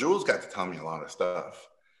 So Jules got to tell me a lot of stuff.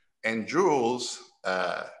 And Jules,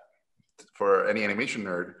 for any animation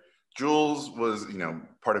nerd, Jules was,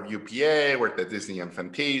 part of UPA, worked at Disney and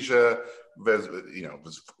Fantasia,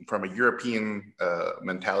 was from a European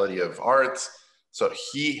mentality of arts. So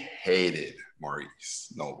he hated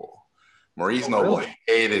Maurice Noble. Maurice Noble really?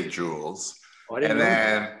 Hated Jules. And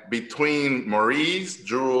then between Maurice,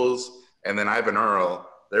 Jules, and then Ivan Earl,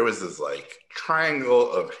 there was this like triangle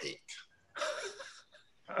of hate.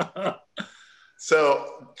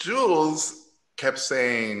 So Jules kept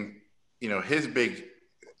saying, his big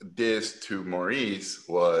diss to Maurice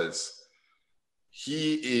was,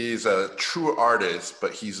 he is a true artist,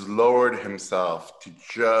 but he's lowered himself to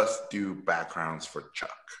just do backgrounds for Chuck.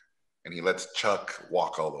 And he lets Chuck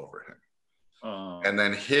walk all over him. And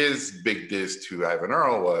then his big diss to Ivan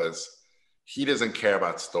Earl was, he doesn't care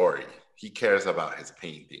about story. He cares about his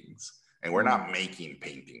paintings. And we're not making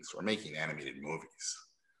paintings. We're making animated movies.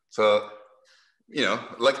 So,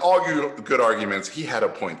 like all good arguments, he had a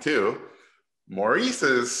point too.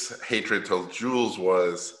 Maurice's hatred towards Jules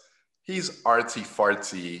was, he's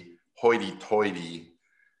artsy-fartsy, hoity-toity.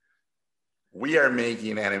 We are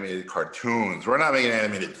making animated cartoons. We're not making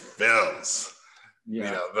animated films.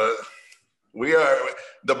 Yeah.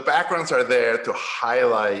 The backgrounds are there to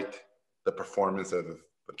highlight the performance of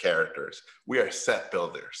the characters. We are set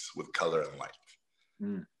builders with color and light.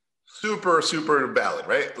 Mm. Super, super valid,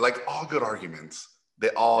 right? Like all good arguments, they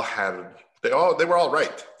were all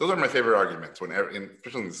right. Those are my favorite arguments,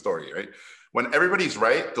 especially in the story, right? When everybody's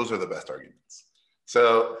right, those are the best arguments.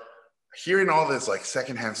 So hearing all this like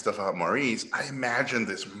secondhand stuff about Maurice, I imagined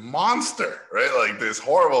this monster, right? Like this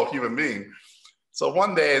horrible human being. So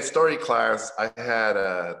one day at story class, I had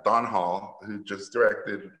Don Hall, who just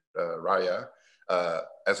directed Raya,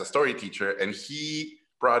 as a story teacher, and he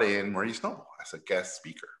brought in Maurice Noble as a guest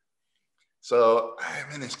speaker. So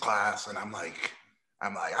I'm in his class, and I'm like,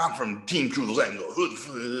 I'm from Team Cruzango.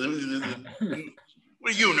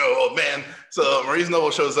 What do you know, old man? So Maurice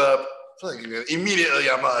Noble shows up. Like,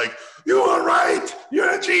 immediately, I'm like, you are right.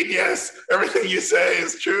 You're a genius. Everything you say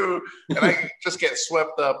is true. And I just get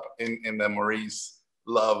swept up in the Maurice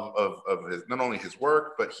love of his, not only his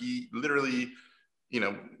work, but he literally, you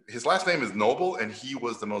know, his last name is Noble, and he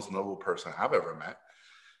was the most noble person I've ever met.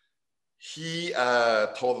 He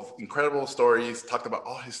told incredible stories, talked about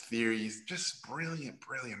all his theories, just brilliant,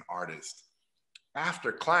 brilliant artist.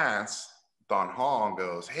 After class, Don Hall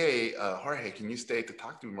goes, hey, Jorge, can you stay to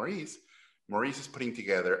talk to Maurice? Maurice is putting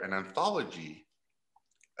together an anthology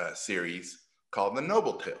series called The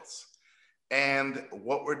Noble Tales. And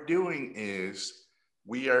what we're doing is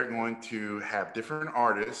we are going to have different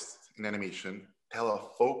artists in animation tell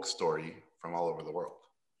a folk story from all over the world.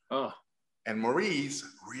 Oh. And Maurice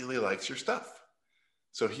really likes your stuff.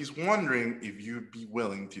 So he's wondering if you'd be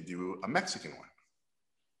willing to do a Mexican one.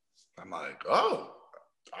 I'm like, oh,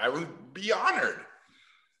 I would be honored.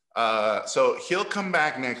 So he'll come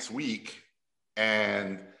back next week,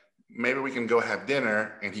 and maybe we can go have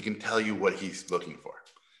dinner, and he can tell you what he's looking for.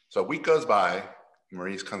 So a week goes by,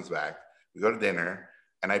 Maurice comes back, we go to dinner,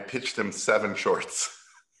 and I pitched him 7 shorts.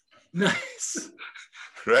 Nice.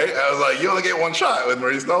 Right? I was like, you only get one shot with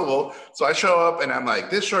Maurice Noble. So I show up, and I'm like,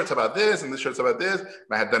 this short's about this, and this short's about this. And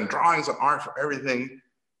I had done drawings and art for everything.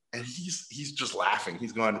 And he's just laughing.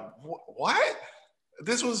 He's going, what?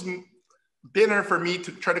 This was dinner for me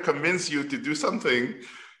to try to convince you to do something,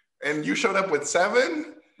 and you showed up with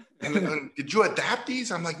 7? And did you adapt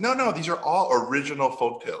these? I'm like, no, these are all original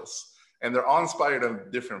folktales, and they're all inspired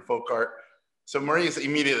of different folk art. So Maurice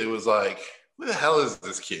immediately was like, who the hell is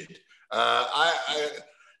this kid? I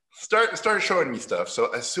started showing me stuff.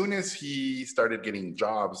 So as soon as he started getting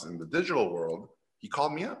jobs in the digital world, he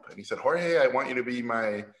called me up and he said, Jorge, I want you to be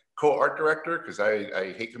my co-art director because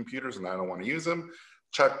I hate computers and I don't want to use them.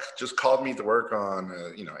 Chuck just called me to work on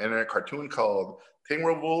internet cartoon called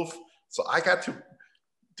Tingworld Wolf. So I got to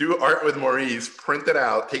do art with Maurice, print it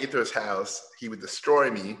out, take it to his house. He would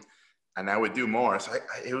destroy me, and I would do more. So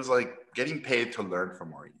it was like getting paid to learn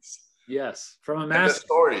from Maurice. Yes, from a master.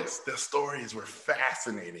 The stories were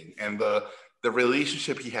fascinating, and the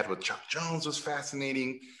relationship he had with Chuck Jones was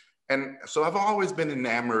fascinating. And so I've always been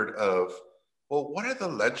enamored of, well, what are the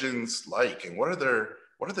legends like, and what are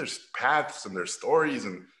their paths and their stories?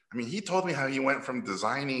 And I mean, he told me how he went from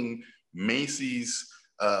designing Macy's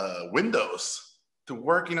windows to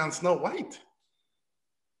working on Snow White.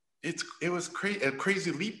 It was a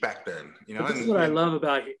crazy leap back then, you know. But this is what I love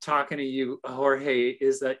about talking to you, Jorge,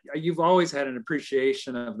 is that you've always had an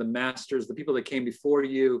appreciation of the masters, the people that came before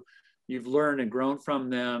you. You've learned and grown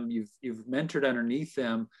from them. You've mentored underneath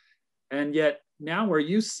them, and yet now where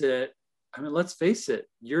you sit, I mean, let's face it,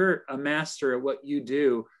 you're a master at what you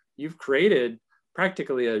do. You've created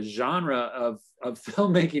practically a genre of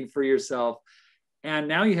filmmaking for yourself, and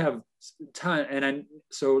now you have ton.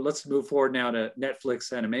 So let's move forward now to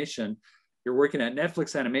Netflix animation. You're working at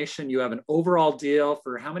Netflix animation. You have an overall deal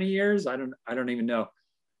for how many years? I don't even know.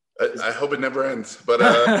 I hope it never ends. But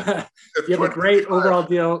you have a great overall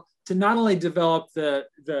deal to not only develop the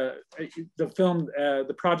film,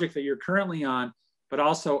 the project that you're currently on, but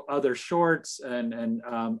also other shorts and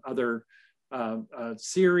other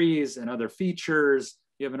series and other features.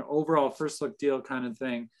 You have an overall first look deal kind of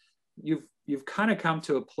thing. You've kind of come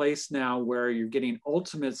to a place now where you're getting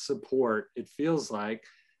ultimate support, it feels like,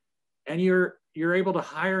 and you're able to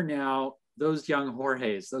hire now those young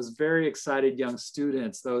Jorges, those very excited young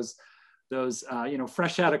students, those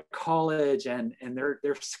fresh out of college, and they're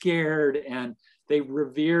scared and they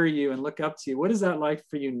revere you and look up to you. What is that like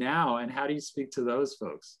for you now, and how do you speak to those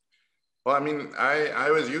folks? Well, I mean, I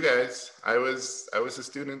was you guys. I was a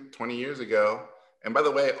student 20 years ago, and by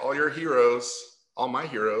the way, all your heroes, all my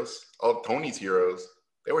heroes, all Tony's heroes,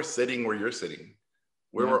 they were sitting where you're sitting.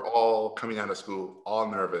 We were all coming out of school,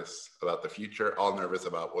 all nervous about the future, all nervous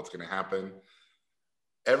about what's going to happen.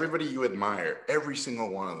 Everybody you admire, every single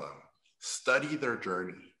one of them, study their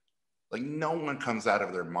journey. Like, no one comes out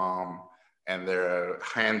of their mom and they're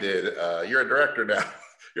handed, you're a director now,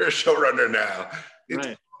 you're a showrunner now. It's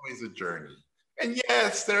always a journey. And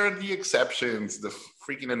yes, there are the exceptions, the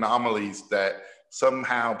freaking anomalies that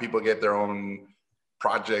somehow people get their own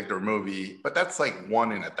project or movie, but that's like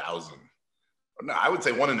 1 in 1,000. no, I would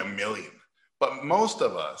say 1 in a million. But most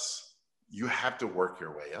of us, you have to work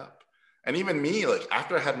your way up. And even me, like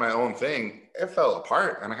after I had my own thing, it fell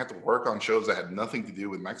apart and I had to work on shows that had nothing to do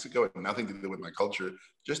with Mexico and nothing to do with my culture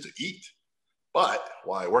just to eat. But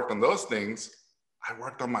while I worked on those things, I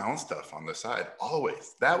worked on my own stuff on the side,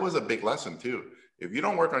 always. That was a big lesson too. If you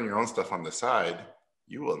don't work on your own stuff on the side,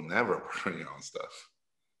 you will never work on your own stuff,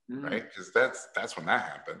 right? Because that's when that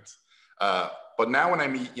happens. But now when I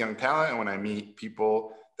meet young talent and when I meet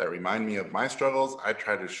people that remind me of my struggles, I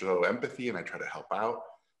try to show empathy and I try to help out.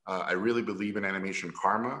 I really believe in animation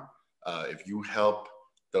karma. If you help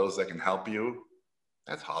those that can help you,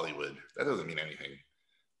 that's Hollywood. That doesn't mean anything.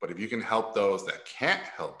 But if you can help those that can't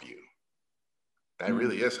help you, that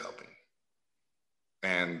really is helping.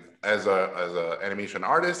 And as a animation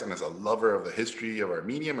artist and as a lover of the history of our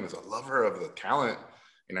medium and as a lover of the talent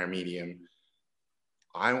in our medium,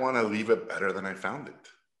 I want to leave it better than I found it,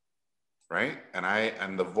 right?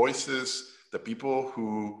 And the voices, the people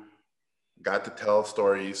who got to tell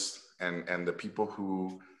stories and the people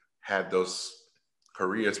who had those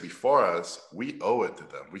careers before us, we owe it to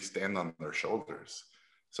them. We stand on their shoulders.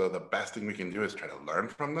 So the best thing we can do is try to learn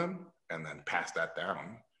from them and then pass that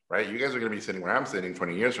down, right? You guys are going to be sitting where I'm sitting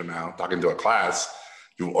 20 years from now, talking to a class,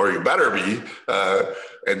 or you better be,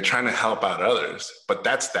 and trying to help out others. But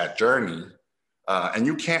that's that journey. And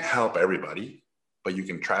you can't help everybody, but you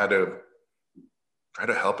can try to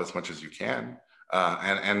help as much as you can.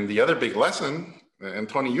 And the other big lesson, and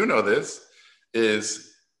Tony, you know this,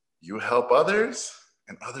 is you help others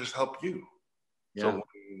and others help you. Yeah. So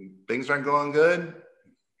when things aren't going good,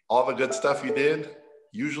 all the good stuff you did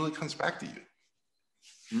usually comes back to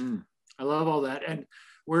you. I love all that. And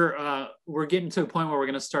we're getting to a point where we're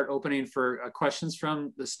going to start opening for questions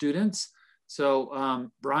from the students. So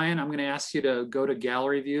Brian, I'm going to ask you to go to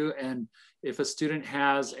gallery view, and if a student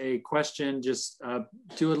has a question, just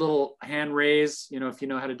do a little hand raise, if you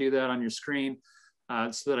know how to do that on your screen,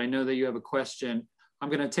 so that I know that you have a question. I'm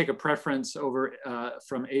going to take a preference over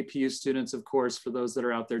from APU students, of course, for those that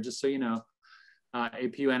are out there, just so you know,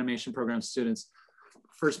 APU animation program students,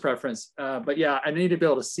 first preference. But yeah, I need to be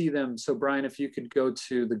able to see them. So Brian, if you could go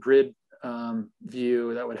to the grid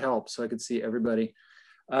view, that would help so I could see everybody.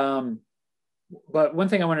 But one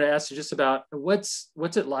thing I wanted to ask you just about what's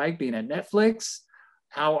it like being at Netflix?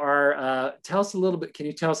 Tell us a little bit, can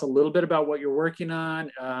you tell us a little bit about what you're working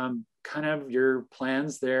on, kind of your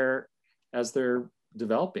plans there as they're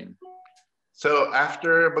developing? So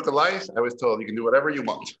after Book of Life, I was told you can do whatever you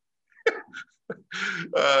want.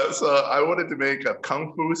 So I wanted to make a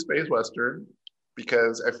Kung Fu space Western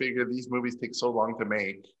because I figured these movies take so long to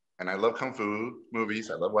make. And I love Kung Fu movies,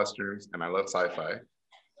 I love Westerns, and I love sci-fi.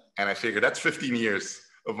 And I figured that's 15 years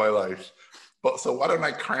of my life. So why don't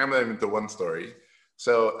I cram them into one story?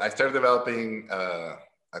 So I started developing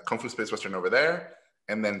a Kung Fu space Western over there.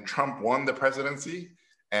 And then Trump won the presidency.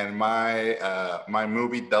 And my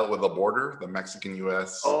movie dealt with the border, the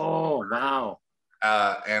Mexican-US. Oh, wow.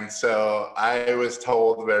 And so I was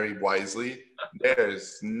told very wisely,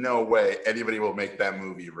 there's no way anybody will make that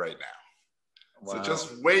movie right now. Wow. So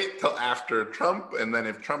just wait till after Trump, and then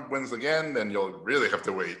if Trump wins again, then you'll really have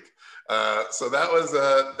to wait. So that was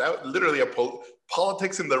literally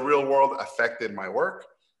politics in the real world affected my work.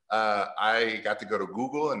 I got to go to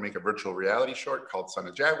Google and make a virtual reality short called Son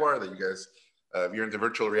of Jaguar that you guys, if you're into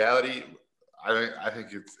virtual reality, I think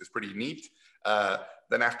it's pretty neat.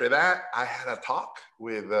 Then after that, I had a talk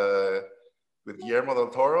with Guillermo del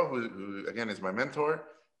Toro, who again is my mentor.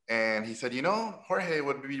 And he said, Jorge,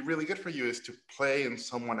 what would be really good for you is to play in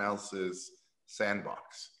someone else's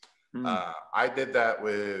sandbox. I did that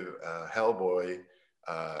with Hellboy,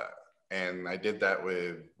 and I did that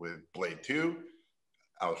with Blade 2.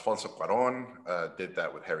 Alfonso Cuarón did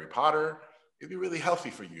that with Harry Potter. It'd be really healthy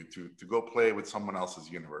for you to go play with someone else's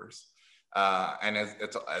universe. And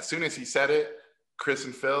as soon as he said it, Chris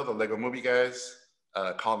and Phil, the Lego movie guys,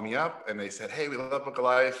 called me up and they said, hey, we love Book of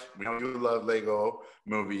Life. We know you love Lego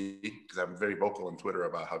movie, because I'm very vocal on Twitter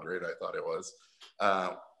about how great I thought it was.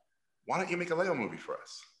 Why don't you make a Lego movie for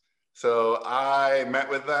us? So I met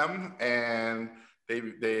with them and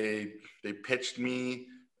they pitched me,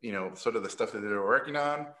 sort of the stuff that they were working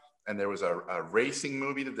on. And there was a racing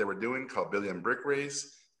movie that they were doing called Billion Brick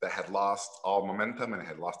Race that had lost all momentum and it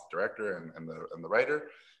had lost the director and the writer.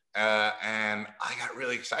 And I got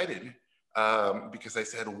really excited because I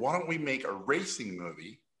said, why don't we make a racing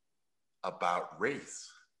movie about race?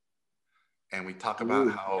 And we talk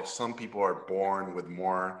about how some people are born with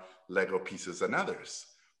more Lego pieces than others.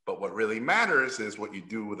 But what really matters is what you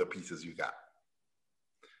do with the pieces you got.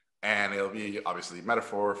 And it'll be obviously a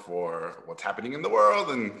metaphor for what's happening in the world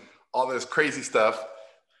and all this crazy stuff.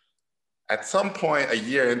 At some point, a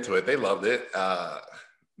year into it, they loved it. The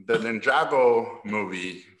Ninjago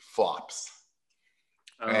movie flops.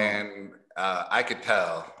 Oh. And I could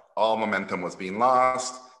tell all momentum was being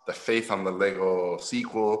lost. The faith on the Lego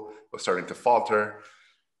sequel was starting to falter.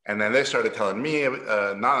 And then they started telling me,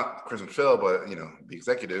 not Chris and Phil, but the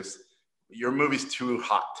executives, your movie's too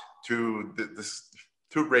hot, too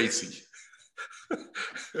racy.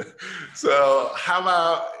 So how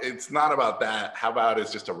about it's not about that? How about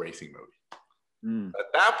it's just a racing movie?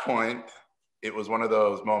 At that point, it was one of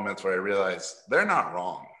those moments where I realized they're not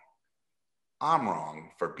wrong. I'm wrong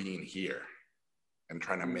for being here and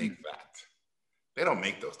trying to make that. They don't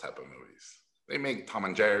make those type of movies. They make Tom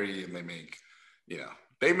and Jerry, and they make,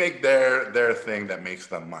 they make their thing that makes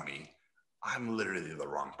them money. I'm literally the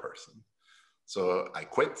wrong person. So I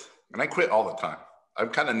quit, and I quit all the time. I'm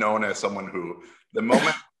kind of known as someone who, the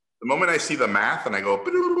moment I see the math and I go,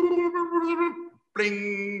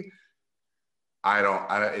 bling,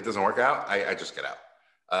 it doesn't work out, I just get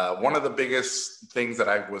out. One of the biggest things that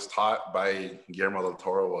I was taught by Guillermo del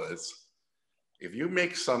Toro was, if you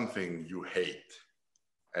make something you hate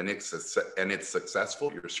and it's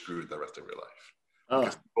successful, you're screwed the rest of your life. Oh,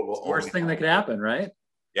 it's the worst thing that could happen, right?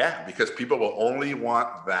 Yeah, because people will only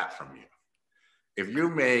want that from you. If you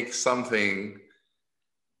make something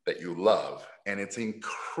that you love and it's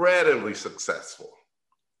incredibly successful,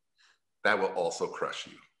 that will also crush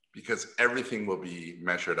you, because everything will be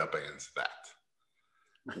measured up against that.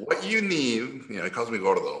 What you need, it calls me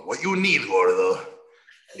Gordo. What you need, Gordo,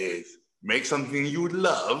 is make something you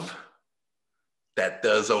love that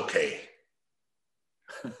does okay.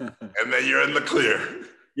 And then you're in the clear.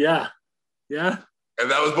 Yeah. Yeah.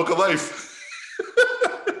 And that was Book of Life.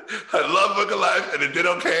 I love Book of Life, and it did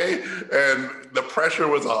okay, and the pressure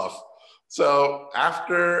was off. So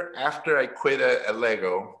after I quit at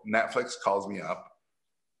Lego, Netflix calls me up.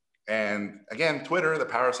 And again, Twitter, the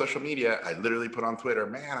power of social media, I literally put on Twitter,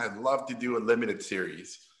 man, I'd love to do a limited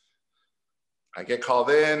series. I get called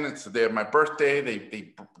in, it's the day of my birthday.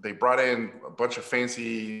 They brought in a bunch of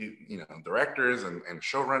fancy, directors and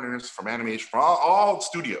showrunners from animation, from all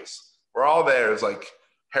studios. We're all there. It's like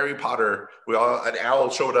Harry Potter. An owl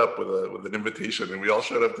showed up with an invitation, and we all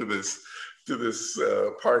showed up to this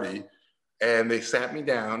party. And they sat me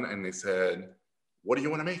down and they said, what do you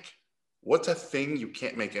want to make? What's a thing you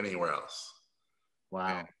can't make anywhere else?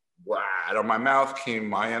 Wow. And out of my mouth came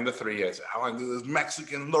My and the Three. I said, I want to do this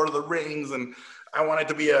Mexican Lord of the Rings, and I want it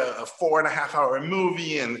to be a 4.5-hour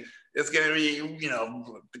movie, and it's going to be,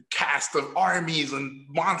 the cast of armies and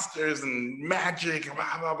monsters and magic, and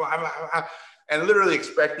blah, blah, blah, blah, blah. And literally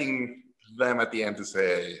expecting them at the end to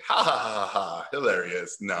say, ha, ha, ha, ha,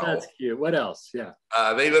 hilarious. No. That's cute. What else? Yeah.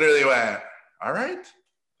 They literally went, all right,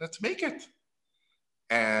 let's make it.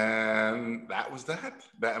 And that was that.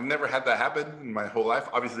 I've never had that happen in my whole life.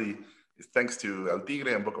 Obviously, it's thanks to El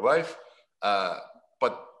Tigre and Book of Life.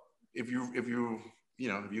 But if you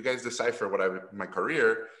guys decipher my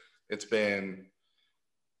career, it's been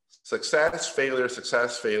success, failure,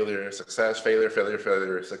 success, failure, success, failure, failure,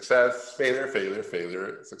 failure, success, failure, failure,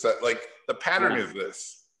 failure, success. Like, the pattern is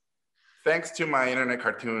this. Thanks to my internet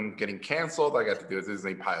cartoon getting canceled, I got to do a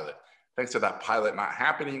Disney pilot. Thanks to that pilot not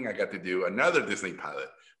happening, I got to do another Disney pilot.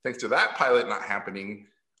 Thanks to that pilot not happening,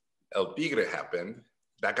 El Tigre happened.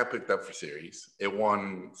 That got picked up for series. It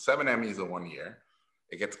won 7 Emmys in 1 year.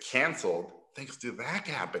 It gets canceled. Thanks to that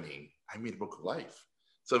happening, I made Book of Life.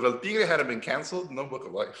 So if El Tigre hadn't been canceled, no Book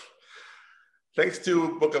of Life. Thanks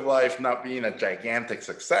to Book of Life not being a gigantic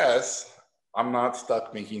success, I'm not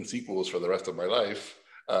stuck making sequels for the rest of my life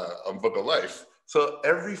on Book of Life. So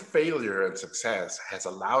every failure and success has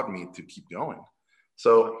allowed me to keep going.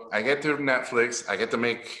 So I get to Netflix, I get to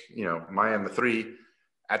make, My and the Three.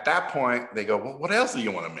 At that point, they go, well, what else do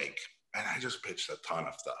you want to make? And I just pitched a ton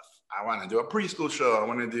of stuff. I want to do a preschool show. I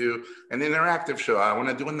want to do an interactive show. I want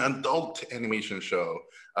to do an adult animation show.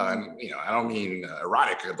 And, I don't mean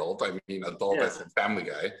erotic adult. I mean adult as a Family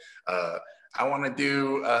Guy. I want to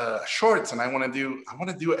do shorts, and I want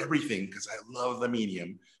to do everything because I love the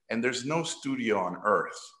medium. And there's no studio on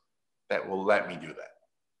earth that will let me do that.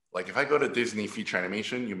 Like, if I go to Disney feature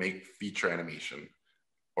animation, you make feature animation,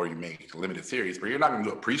 or you make limited series, but you're not going to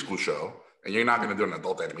do a preschool show, and you're not going to do an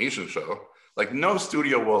adult animation show. Like, no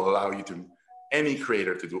studio will allow any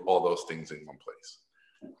creator to do all those things in one place.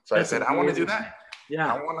 So I said, I want to do that.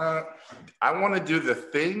 Yeah. I want to do the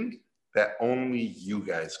thing that only you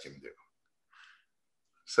guys can do.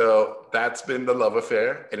 So that's been the love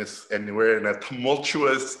affair, and we're in a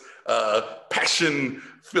tumultuous,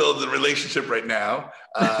 passion-filled relationship right now.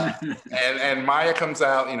 And Maya comes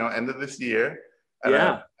out, end of this year. And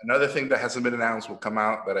Yeah. another thing that hasn't been announced will come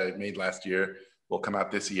out that I made last year will come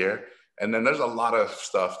out this year. And then there's a lot of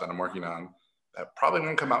stuff that I'm working on that probably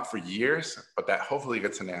won't come out for years, but that hopefully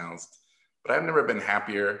gets announced. But I've never been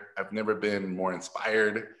happier. I've never been more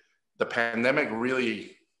inspired. The pandemic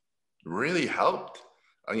really, really helped.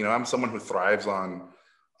 You know, I'm someone who thrives on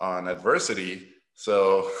adversity.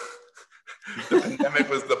 So the pandemic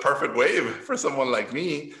was the perfect wave for someone like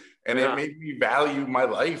me. And it made me value my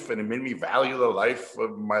life, and it made me value the life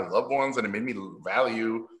of my loved ones, and it made me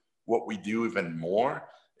value what we do even more.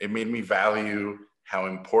 It made me value how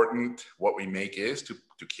important what we make is to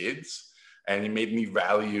kids. And it made me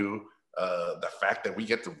value the fact that we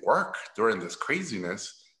get to work during this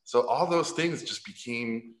craziness. So all those things just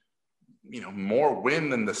became, you know, more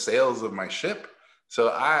wind than the sails of my ship.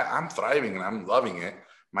 So I'm thriving and I'm loving it.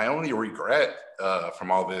 My only regret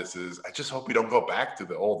from all this is I just hope we don't go back to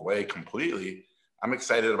the old way completely. I'm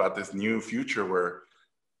excited about this new future where,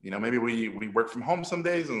 you know, maybe we work from home some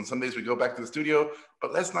days and some days we go back to the studio,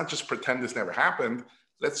 but let's not just pretend this never happened.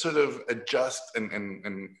 Let's sort of adjust and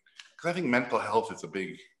because I think mental health is a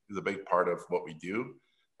big part of what we do.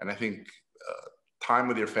 And I think time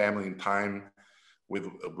with your family and time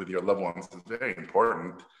with your loved ones is very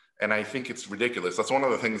important. And I think it's ridiculous. That's one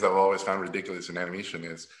of the things I've always found ridiculous in animation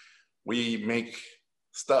is we make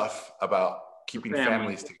stuff about keeping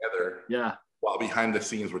families together. Yeah. While behind the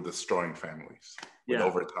scenes we're destroying families with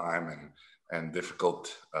overtime and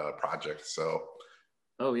difficult projects. So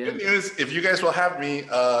good news, if you guys will have me,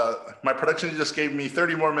 my production just gave me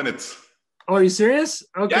 30 more minutes. Oh, are you serious?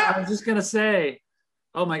 Okay, yeah. I was just gonna say,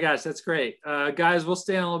 oh my gosh, that's great. Guys, we'll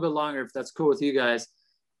stay on a little bit longer if that's cool with you guys.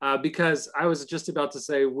 Because I was just about to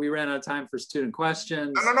say we ran out of time for student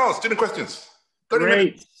questions. No, student questions. 30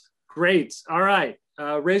 minutes. Great. All right.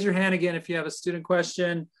 Raise your hand again if you have a student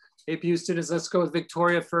question. APU students, let's go with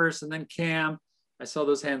Victoria first and then Cam. I saw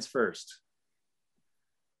those hands first.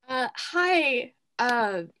 Hi.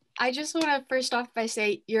 I just want to first off by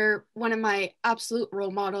say you're one of my absolute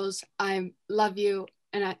role models. I love you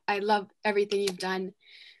and I love everything you've done.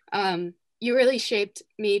 You really shaped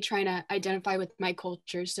me trying to identify with my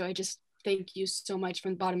culture. So I just thank you so much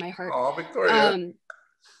from the bottom of my heart. Oh, Victoria.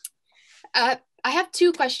 I have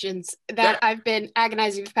two questions that I've been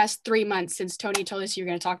agonizing for the past 3 months since Tony told us you were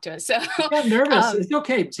going to talk to us. So I'm nervous. It's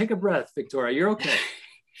okay. Take a breath, Victoria. You're okay.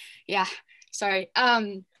 Yeah, sorry.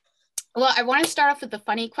 Well, I want to start off with the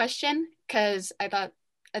funny question because I thought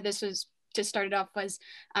this was to start it off was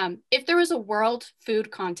if there was a world food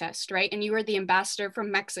contest, right, and you were the ambassador from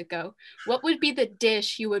Mexico, what would be the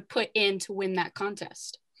dish you would put in to win that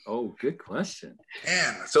contest? Oh, good question.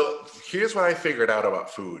 Man, so here's what I figured out about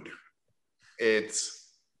food.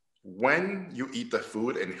 It's when you eat the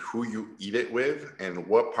food and who you eat it with and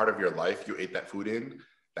what part of your life you ate that food in,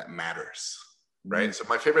 that matters, right? So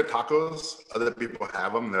my favorite tacos, other people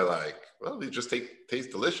have them. They're like, well, they just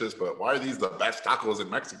taste delicious, but why are these the best tacos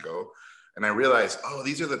in Mexico? And I realized, oh,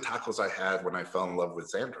 these are the tacos I had when I fell in love with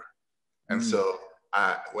Sandra. And so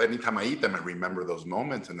anytime I eat them, I remember those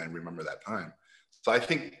moments and I remember that time. So I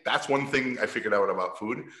think that's one thing I figured out about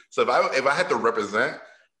food. So if I had to represent,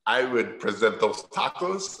 I would present those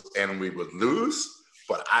tacos and we would lose,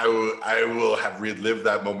 but I will have relived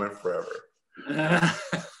that moment forever.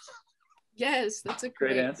 Yes, that's a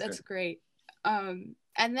great answer. That's great. And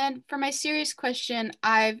then for my serious question,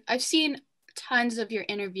 I've seen tons of your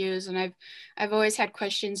interviews and I've always had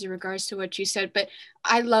questions in regards to what you said, but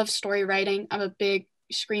I love story writing. I'm a big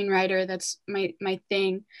screenwriter. That's my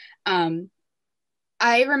thing.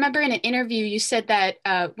 I remember in an interview you said that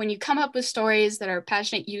when you come up with stories that are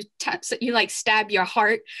passionate, you like stab your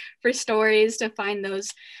heart for stories to find those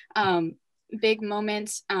big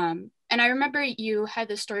moments. And I remember you had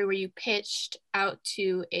the story where you pitched out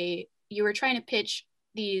to you were trying to pitch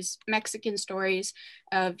these Mexican stories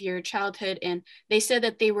of your childhood, and they said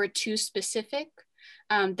that they were too specific,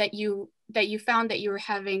 that you found that you were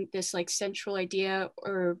having this like central idea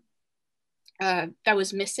or that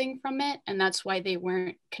was missing from it, and that's why they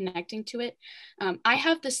weren't connecting to it. I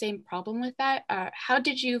have the same problem with that. How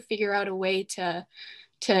did you figure out a way to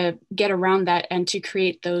get around that and to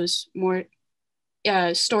create those more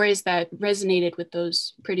stories that resonated with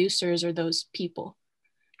those producers or those people?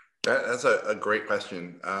 That's a great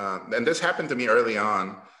question. And this happened to me early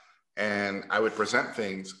on, and I would present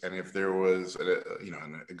things, and if there was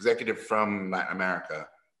an executive from Latin America,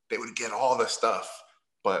 they would get all the stuff.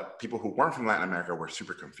 But people who weren't from Latin America were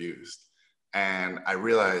super confused. And I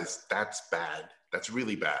realized that's bad. That's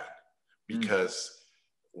really bad. Because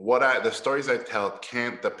the stories I tell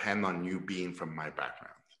can't depend on you being from my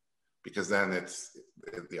background. Because then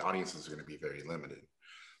the audience is going to be very limited.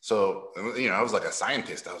 So, you know, I was like a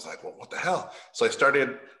scientist. I was like, well, what the hell? So I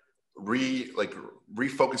started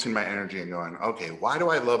refocusing my energy and going, okay, why do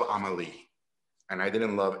I love Amélie? And I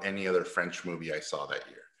didn't love any other French movie I saw that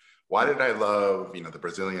year. Why did I love, you know, the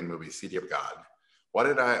Brazilian movie, City of God? Why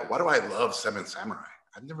do I love Seven Samurai?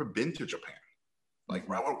 I've never been to Japan. Like,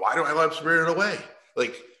 why do I love Spirited Away?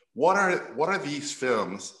 Like, what are these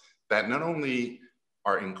films that not only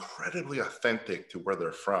are incredibly authentic to where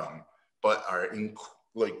they're from, but are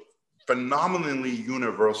like phenomenally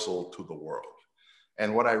universal to the world?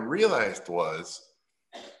 And what I realized was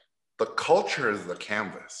the culture is the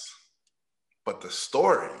canvas, but the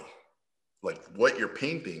story, like what you're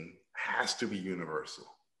painting, has to be universal,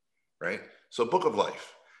 right? So Book of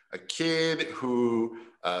Life, a kid who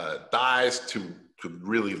dies to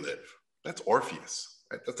really live. That's Orpheus,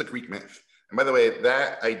 right? That's a Greek myth. And by the way,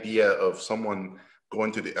 that idea of someone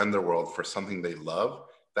going to the underworld for something they love,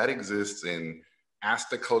 that exists in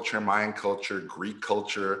Aztec culture, Mayan culture, Greek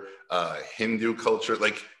culture, Hindu culture.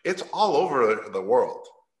 Like, it's all over the world.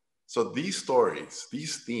 So these stories,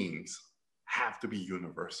 these themes have to be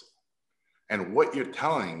universal. And what you're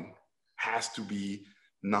telling has to be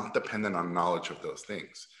not dependent on knowledge of those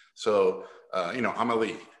things. So, you know,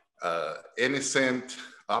 Amélie, innocent,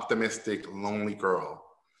 optimistic, lonely girl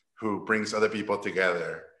who brings other people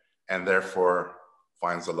together and therefore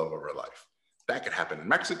finds the love of her life. That could happen in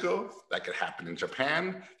Mexico, that could happen in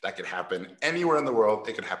Japan, that could happen anywhere in the world.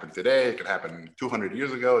 It could happen today, it could happen 200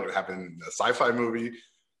 years ago, it could happen in a sci-fi movie.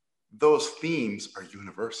 Those themes are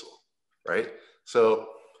universal, right? So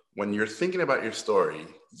when you're thinking about your story,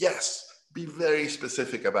 yes, be very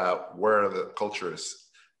specific about where the culture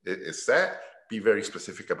is set, be very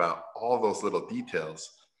specific about all those little details,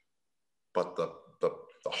 but the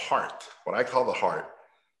heart, what I call the heart,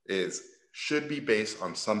 should be based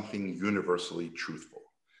on something universally truthful.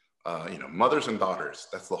 You know, mothers and daughters,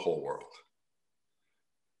 that's the whole world.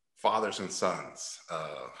 Fathers and sons,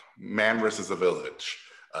 man versus the village,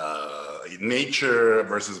 nature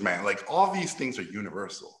versus man, like all these things are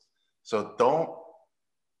universal. So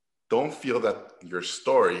don't feel that your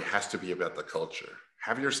story has to be about the culture.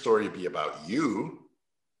 Have your story be about you,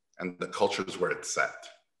 and the culture is where it's set.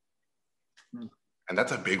 And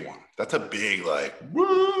that's a big one. That's a big, like,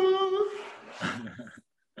 woo!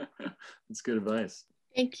 That's good advice.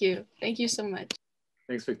 Thank you. Thank you so much.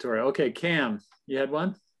 Thanks, Victoria. Okay, Cam, you had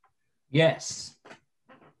one? Yes.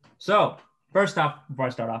 So, first off, before I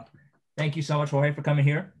start off, thank you so much, Jorge, for coming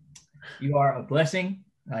here. You are a blessing.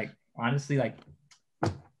 Like, honestly, like,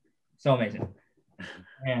 so amazing.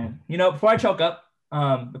 And, you know, before I choke up,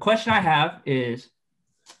 the question I have is,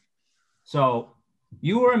 so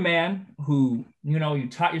you were a man who, you know, you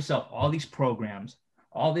taught yourself all these programs,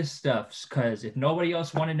 all this stuff, because if nobody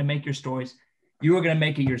else wanted to make your stories, you were going to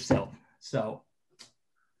make it yourself. So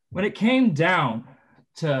when it came down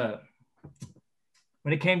to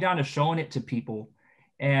showing it to people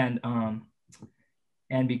and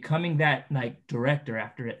becoming that like director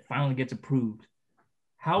after it finally gets approved,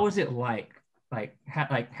 how was it like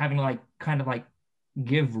having like kind of like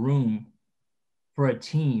give room for a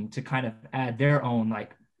team to kind of add their own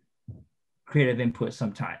like creative input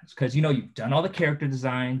sometimes? Because, you know, you've done all the character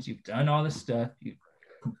designs, you've done all the stuff, you've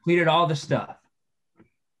completed all the stuff,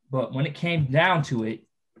 but when it came down to it,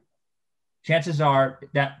 chances are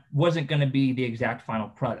that wasn't going to be the exact final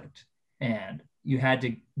product, and you had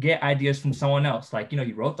to get ideas from someone else. Like, you know,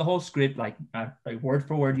 you wrote the whole script, like word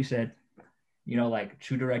for word, you said, you know, like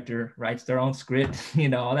true director writes their own script, you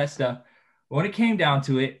know, all that stuff. But when it came down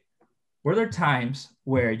to it, were there times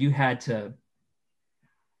where you had to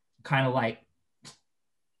kind of like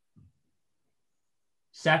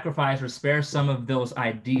sacrifice or spare some of those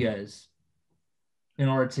ideas in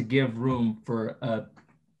order to give room for a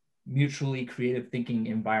mutually creative thinking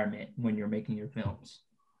environment when you're making your films?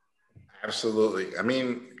 Absolutely. I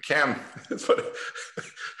mean, Cam, I'm so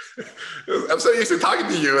used to talking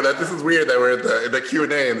to you that this is weird that we're in the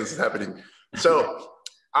Q&A and this is happening. So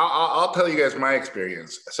I'll tell you guys my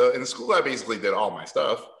experience. So in school, I basically did all my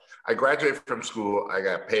stuff. I graduated from school. I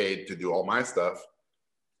got paid to do all my stuff.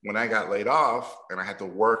 When I got laid off and I had to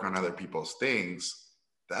work on other people's things,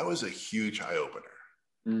 that was a huge eye-opener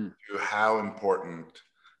to how important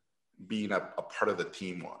being a part of the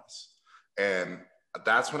team was. And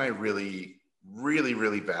that's when I really, really,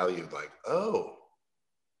 really valued, like, oh,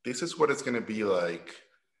 this is what it's going to be like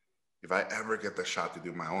if I ever get the shot to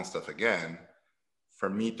do my own stuff again, for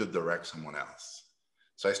me to direct someone else.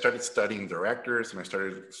 So I started studying directors, and I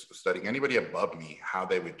started studying anybody above me, how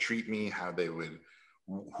they would treat me,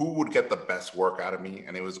 who would get the best work out of me.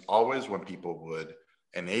 And it was always when people would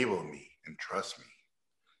enable me and trust me,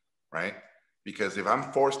 right? Because if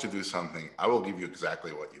I'm forced to do something, I will give you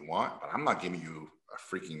exactly what you want, but I'm not giving you a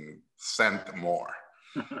freaking cent more.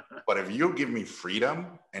 But if you give me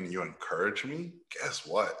freedom and you encourage me, guess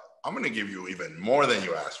what? I'm going to give you even more than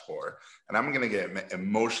you asked for. And I'm going to get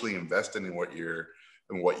emotionally invested in what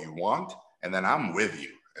you want. And then I'm with you.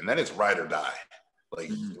 And then it's ride or die.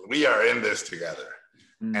 Like, we are in this together.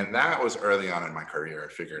 And that was early on in my career.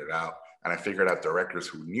 I figured it out. And I figured out directors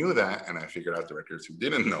who knew that. And I figured out directors who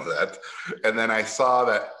didn't know that. And then I saw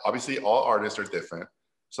that obviously all artists are different.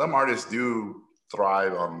 Some artists do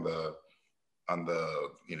thrive on the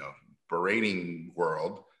berating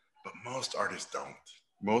world, but most artists don't.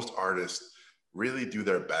 Most artists really do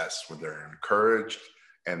their best when they're encouraged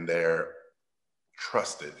and they're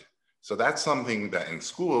trusted. So that's something that in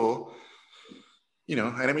school,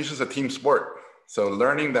 animation is a team sport. So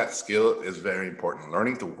learning that skill is very important.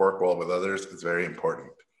 Learning to work well with others is very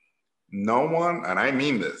important. No one, and I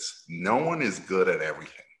mean this, no one is good at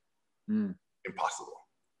everything.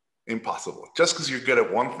 Impossible. Just because you're good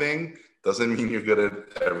at one thing doesn't mean you're good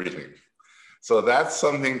at everything. So that's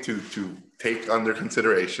something to take under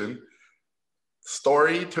consideration.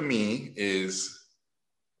 Story to me is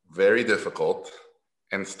very difficult.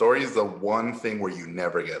 And story is the one thing where you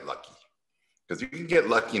never get lucky. Because you can get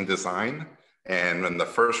lucky in design, and when the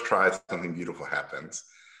first try, something beautiful happens.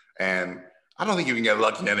 And I don't think you can get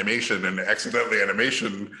lucky in animation and accidentally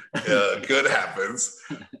animation good happens.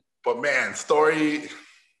 But man, story,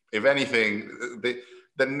 if anything,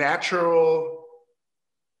 the natural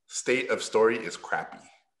state of story is crappy.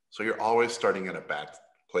 So you're always starting at a bad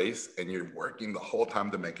place and you're working the whole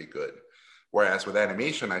time to make it good. Whereas with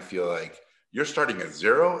animation, I feel like you're starting at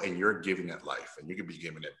zero and you're giving it life. And you could be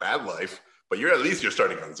giving it bad life, but you're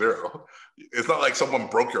starting on zero. It's not like someone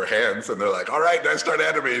broke your hands and they're like, all right, now start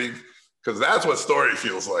animating. Because that's what story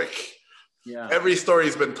feels like. Yeah. Every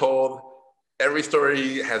story's been told. Every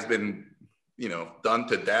story has been, done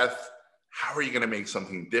to death. How are you going to make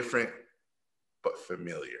something different but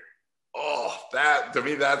familiar? Oh, that, to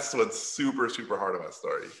me, that's what's super, super hard about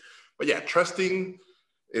story. But yeah, trusting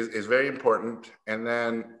is very important. And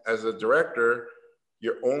then as a director,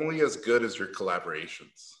 you're only as good as your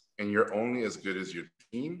collaborations. And you're only as good as your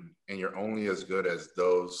team. And you're only as good as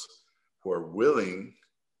those who are willing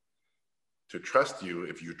to trust you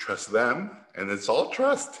if you trust them. And it's all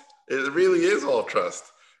trust. It really is all trust.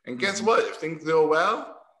 And guess what? If things go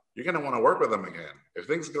well, you're going to want to work with them again. If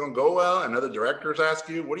things don't go well and other directors ask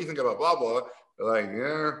you, what do you think about blah, blah? They're like,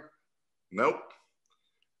 yeah, nope.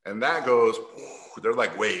 And that goes, they're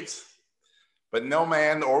like waves. But no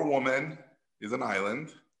man or woman is an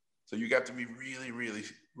island. So you got to be really, really,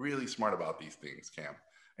 really smart about these things, Cam.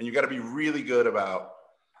 And you got to be really good about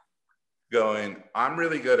going, I'm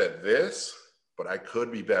really good at this, but I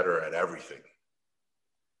could be better at everything.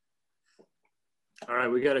 All right,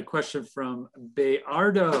 we got a question from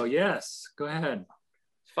Bayardo. Yes, go ahead.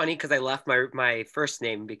 It's funny because I left my first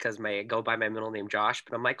name because I go by my middle name, Josh,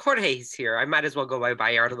 but I'm like, Jorge's here. I might as well go by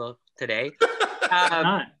Bayardo today.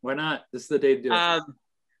 Why not? This is the day to do it.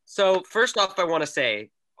 So first off, I want to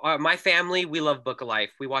say, my family, we love Book of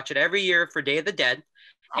Life. We watch it every year for Day of the Dead.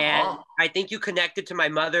 And I think you connected to my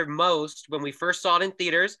mother most when we first saw it in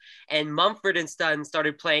theaters, and Mumford and Sons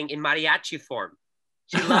started playing in mariachi form.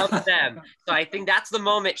 She loves them. So I think that's the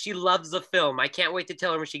moment she loves the film. I can't wait to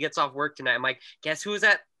tell her when she gets off work tonight. I'm like, guess who's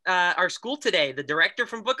at our school today? The director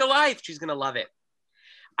from Book of Life. She's going to love it.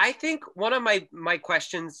 I think one of my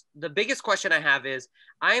questions, the biggest question I have is,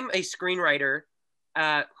 I'm a screenwriter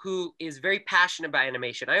who is very passionate about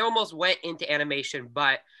animation. I almost went into animation,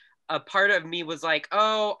 but a part of me was like,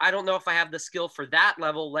 oh, I don't know if I have the skill for that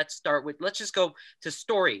level. Let's just go to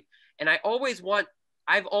story. And I've always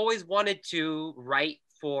wanted to write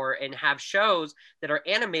for and have shows that are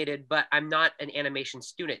animated, but I'm not an animation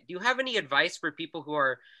student. Do you have any advice for people who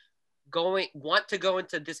are want to go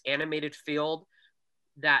into this animated field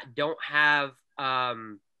that don't have,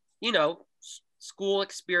 school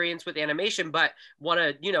experience with animation, but want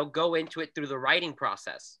to, go into it through the writing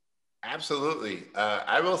process? Absolutely.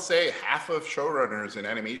 I will say half of showrunners in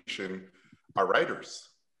animation are writers.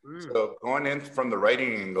 So going in from the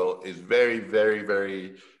writing angle is very, very,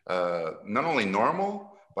 very, not only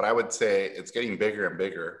normal, but I would say it's getting bigger and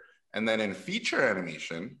bigger. And then in feature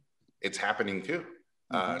animation, it's happening too.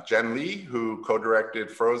 Jen Lee, who co-directed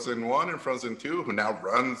Frozen 1 and Frozen 2, who now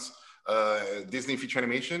runs Disney feature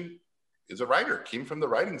animation, is a writer, came from the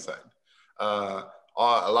writing side. A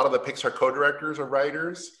lot of the Pixar co-directors are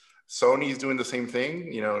writers. Sony's doing the same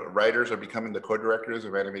thing. Writers are becoming the co-directors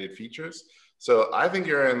of animated features. So I think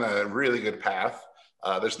you're in a really good path.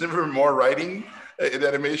 There's never more writing in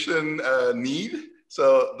animation need.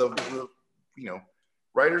 So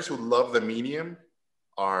writers who love the medium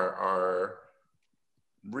are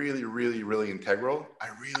really, really, really integral. I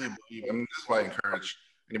really believe, and this is why I encourage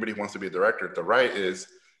anybody who wants to be a director to write, is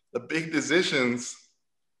the big decisions,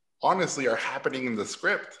 honestly, are happening in the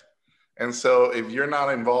script. And so if you're not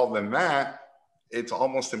involved in that, it's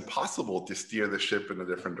almost impossible to steer the ship in a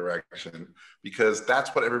different direction, because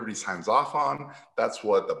that's what everybody signs off on. That's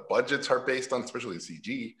what the budgets are based on, especially in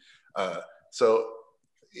CG. So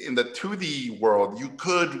in the 2D world, you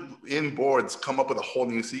could, in boards, come up with a whole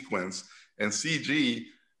new sequence. And CG,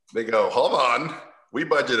 they go, hold on, we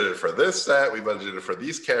budgeted for this set, we budgeted for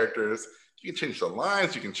these characters. You can change the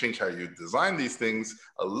lines, you can change how you design these things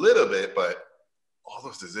a little bit, but all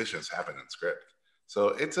those decisions happen in script. So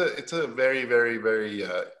it's a very, very, very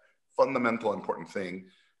fundamental, important thing.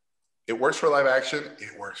 It works for live action,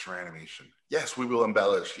 it works for animation. Yes, we will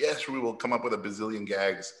embellish. Yes, we will come up with a bazillion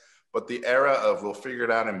gags, but the era of we'll figure it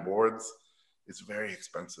out in boards is very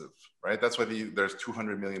expensive, right? That's why there's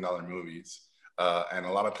 $200 million movies. And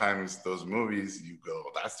a lot of times those movies, you go,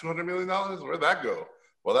 that's $200 million? Where'd that go?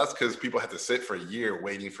 Well, that's because people had to sit for a year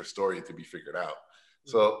waiting for story to be figured out.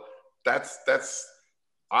 So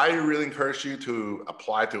I really encourage you to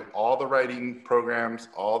apply to all the writing programs,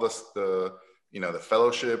 all the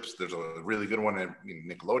fellowships. There's a really good one at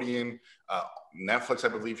Nickelodeon. Netflix, I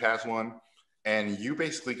believe, has one. And you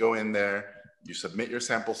basically go in there, you submit your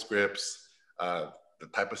sample scripts, the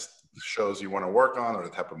type of shows you want to work on or the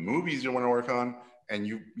type of movies you want to work on, and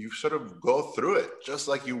you sort of go through it just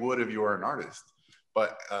like you would if you were an artist.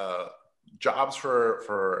 But jobs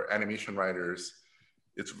for animation writers,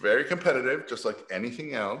 it's very competitive, just like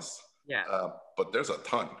anything else. Yeah. But there's a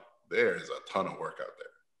ton. There's a ton of work out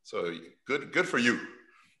there. So good for you.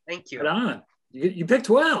 Thank you. Right on. You picked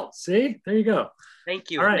well. See, there you go.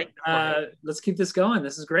 Thank you. All right, let's keep this going.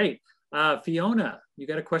 This is great. Fiona, you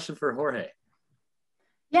got a question for Jorge?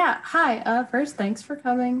 Yeah. Hi. First, thanks for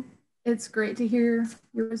coming. It's great to hear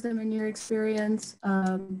your wisdom and your experience.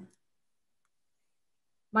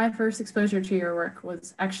 My first exposure to your work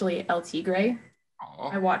was actually El Tigre.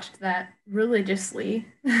 I watched that religiously.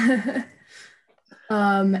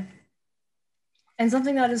 And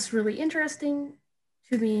something that is really interesting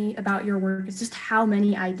to me about your work is just how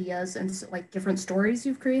many ideas and like different stories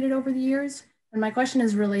you've created over the years. And my question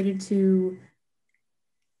is related to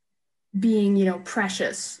being,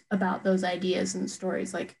 precious about those ideas and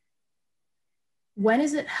stories. Like, when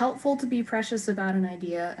is it helpful to be precious about an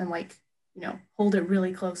idea and hold it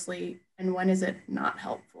really closely? And when is it not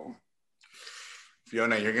helpful?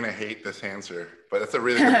 Fiona, you're going to hate this answer, but it's a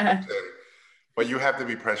really good question. But you have to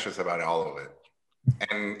be precious about all of it.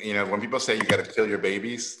 And, when people say you got to kill your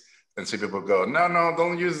babies, and some people go, no,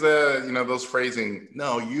 don't use those phrasing.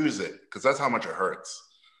 No, use it, because that's how much it hurts.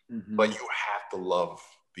 Mm-hmm. But you have to love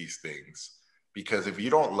these things, because if you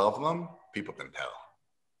don't love them, people can tell.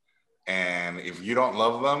 And if you don't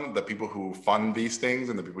love them, the people who fund these things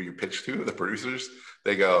and the people you pitch to, the producers,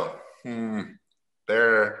 they go, they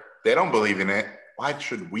don't believe in it. Why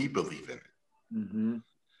should we believe in it? Mm-hmm.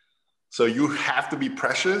 So you have to be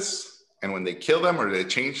precious. And when they kill them or they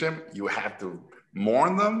change them, you have to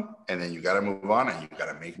mourn them. And then you got to move on and you got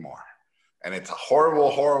to make more. And it's a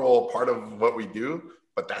horrible, horrible part of what we do.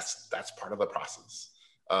 But that's part of the process.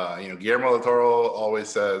 Guillermo del Toro always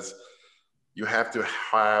says, you have to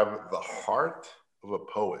have the heart of a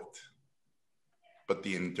poet, but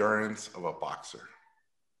the endurance of a boxer.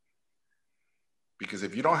 Because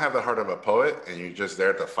if you don't have the heart of a poet and you're just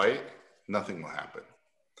there to fight, nothing will happen.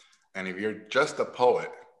 And if you're just a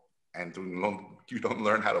poet and you don't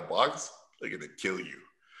learn how to box, they're gonna kill you.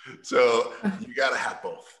 So you gotta have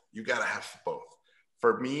both. You gotta have both.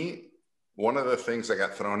 For me, one of the things that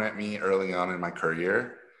got thrown at me early on in my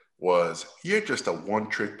career was, you're just a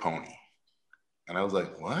one-trick pony. And I was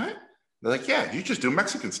like, what? They're like, yeah, you just do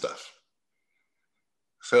Mexican stuff.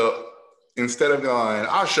 So instead of going,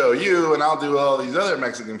 I'll show you and I'll do all these other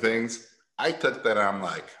Mexican things, I took that and I'm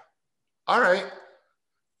like, all right.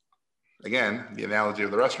 Again, the analogy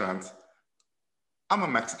of the restaurants, I'm a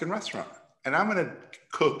Mexican restaurant and I'm gonna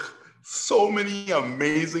cook so many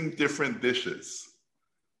amazing different dishes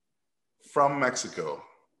from Mexico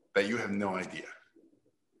that you have no idea.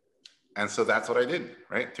 And so that's what I did,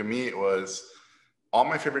 right? To me, it was all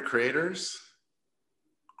my favorite creators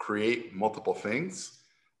create multiple things.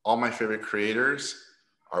 All my favorite creators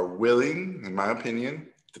are willing, in my opinion,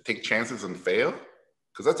 to take chances and fail,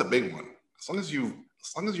 because that's a big one. As long as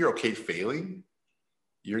you're okay failing,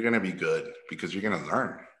 you're gonna be good because you're gonna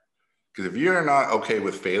learn. Because if you're not okay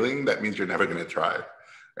with failing, that means you're never gonna try.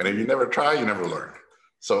 And if you never try, you never learn.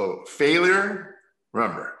 So failure,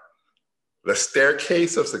 remember, The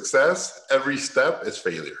staircase of success, every step is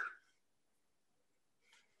failure.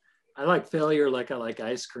 I like failure like I like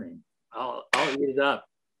ice cream. I'll eat it up.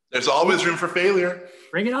 There's always room for failure.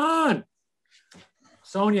 Bring it on.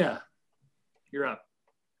 Sonia, you're up.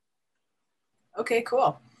 Okay,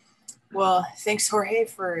 cool. Well, thanks, Jorge,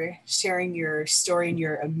 for sharing your story and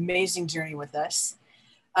your amazing journey with us.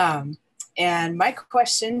 And my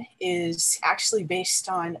question is actually based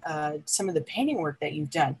on some of the painting work that you've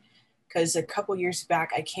done. Because a couple years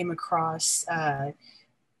back, I came across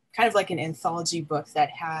kind of like an anthology book that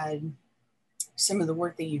had some of the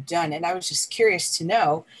work that you've done. And I was just curious to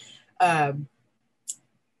know,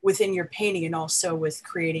 within your painting and also with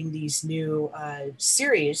creating these new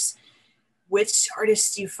series, which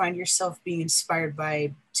artists do you find yourself being inspired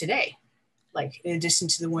by today? Like, in addition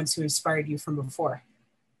to the ones who inspired you from before?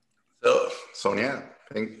 So, Sonia,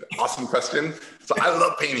 I think awesome question. So I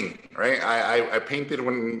love painting, right? I painted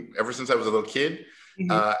ever since I was a little kid.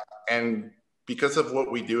 Mm-hmm. And because of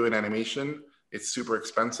what we do in animation, it's super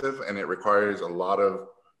expensive and it requires a lot of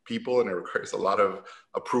people and it requires a lot of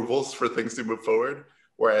approvals for things to move forward.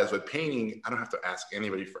 Whereas with painting, I don't have to ask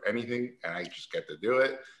anybody for anything and I just get to do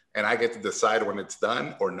it. And I get to decide when it's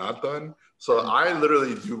done or not done. So I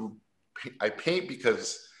literally I paint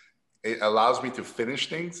because it allows me to finish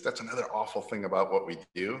things. That's another awful thing about what we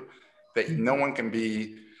do, that no one can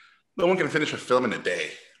finish a film in a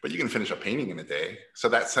day, but you can finish a painting in a day. So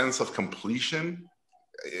that sense of completion,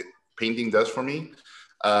 painting does for me.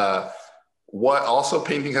 What also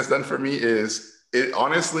painting has done for me is it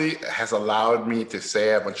honestly has allowed me to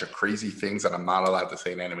say a bunch of crazy things that I'm not allowed to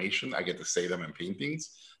say in animation. I get to say them in paintings.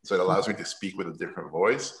 So it allows me to speak with a different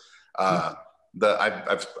voice. I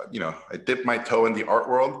dipped my toe in the art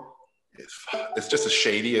world. It's just as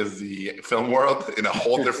shady as the film world in a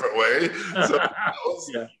whole different way. So it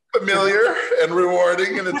was familiar and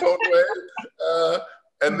rewarding in its own way.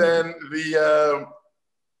 And then the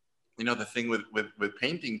thing with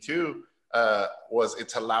painting too was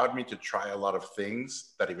it's allowed me to try a lot of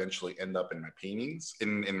things that eventually end up in my paintings,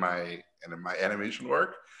 in my animation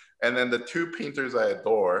work. And then the two painters I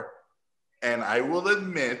adore, and I will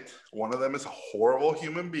admit one of them is a horrible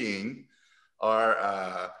human being,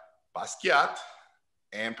 are Basquiat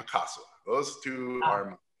and Picasso. Those two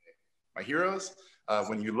are my heroes.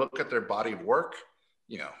 When you look at their body of work,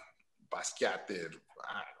 Basquiat did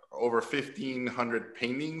over 1,500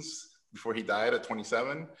 paintings before he died at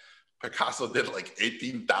 27. Picasso did like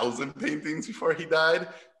 18,000 paintings before he died.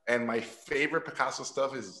 And my favorite Picasso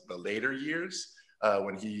stuff is the later years,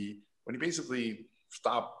 when he basically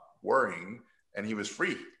stopped worrying and he was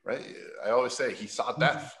free, right? I always say he saw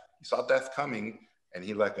death. He saw death coming and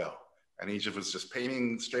he let go. And he was just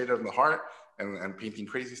painting straight out of the heart and painting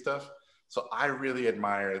crazy stuff. So I really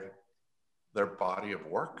admired their body of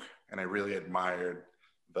work and I really admired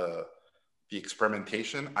the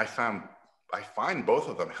experimentation. I find both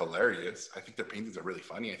of them hilarious. I think their paintings are really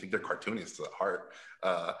funny. I think they're cartoonists to the heart,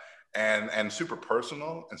 and super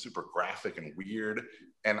personal and super graphic and weird.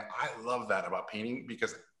 And I love that about painting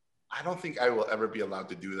because I don't think I will ever be allowed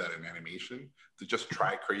to do that in animation, to just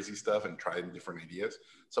try crazy stuff and try different ideas.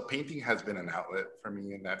 So painting has been an outlet for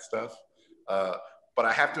me in that stuff. But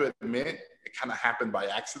I have to admit, it kind of happened by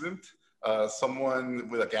accident. Someone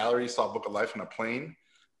with a gallery saw Book of Life on a plane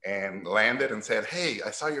and landed and said, "Hey, I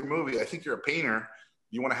saw your movie. I think you're a painter.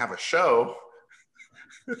 You want to have a show?"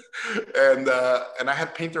 and I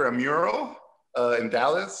had painted a mural in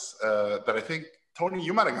Dallas that I think, Tony,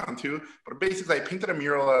 you might have gone to. But basically, I painted a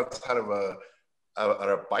mural outside of at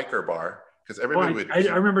a biker bar because everybody would.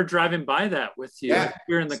 I remember driving by that with you. Yeah.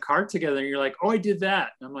 We were in the car together, and you're like, "Oh, I did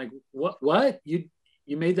that." And I'm like, "What?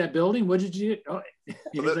 You made that building? What did you do?" Oh,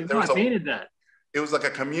 he was like, "No, I painted that." It was like a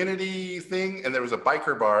community thing, and there was a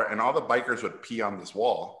biker bar, and all the bikers would pee on this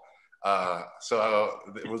wall. So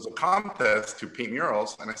it was a contest to paint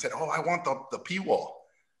murals, and I said, "Oh, I want the pee wall.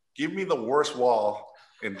 Give me the worst wall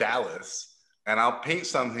in Dallas, and I'll paint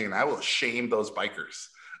something, and I will shame those bikers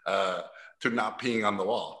to not peeing on the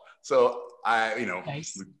wall." So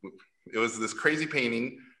nice. It was this crazy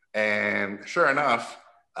painting, and sure enough,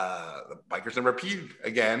 the bikers never peed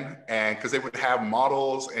again, and because they would have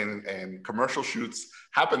models and commercial shoots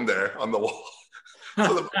happen there on the wall.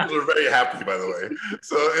 So the bikers were very happy, by the way.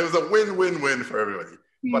 So it was a win-win-win for everybody.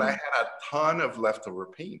 But I had a ton of leftover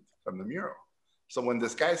paint from the mural. So when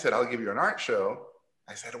this guy said, "I'll give you an art show,"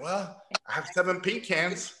 I said, "Well, I have 7 paint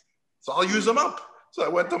cans, so I'll use them up." So I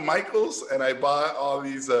went to Michael's and I bought all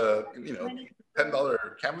these, $10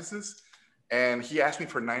 canvases. And he asked me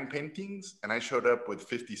for 9 paintings, and I showed up with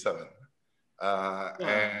 57.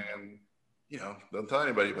 And don't tell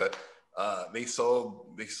anybody, but they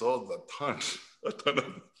sold a ton of,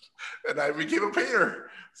 and I became a painter.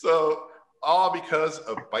 So all because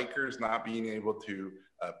of bikers not being able to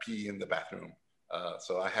pee in the bathroom.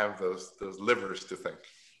 So I have those livers to thank.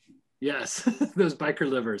 Yes, those biker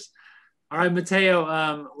livers. All right,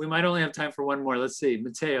 Mateo, we might only have time for one more. Let's see,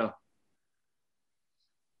 Mateo.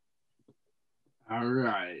 All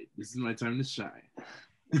right, this is my time to shine.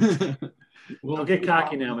 Well, don't get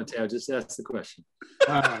cocky now, Mateo. Just ask the question.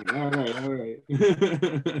 All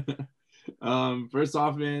right. First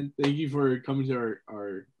off, man, thank you for coming to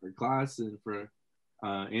our class and for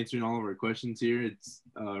answering all of our questions here. It's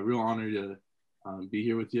a real honor to be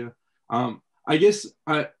here with you. I guess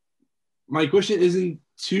my question isn't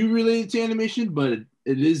too related to animation, but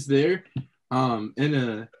it is there.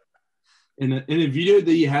 In a video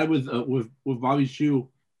that you had with Bobby Shu,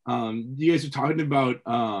 you guys were talking about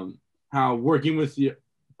how working with your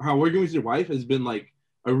wife has been like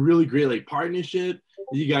a really great like partnership.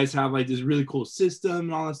 You guys have like this really cool system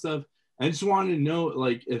and all that stuff. I just wanted to know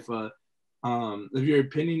like if your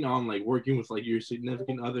opinion on like working with like your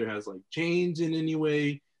significant other has like changed in any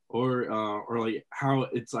way, or like how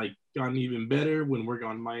it's like gotten even better when working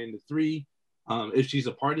on My End of Three, if she's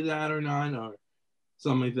a part of that or not, or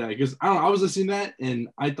something like that. Because I don't know, I was listening to that and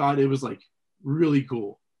I thought it was like really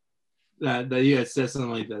cool that you guys said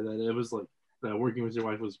something like that. That it was like that working with your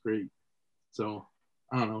wife was great. So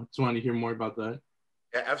I don't know, just wanted to hear more about that.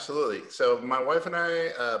 Yeah, absolutely. So my wife and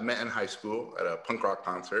I met in high school at a punk rock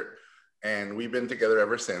concert, and we've been together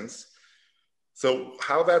ever since. So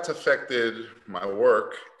how that's affected my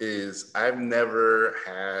work is I've never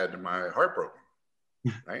had my heart broken,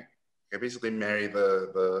 right? I basically married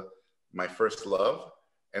my first love,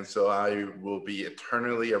 and so I will be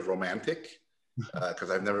eternally a romantic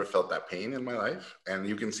because I've never felt that pain in my life, and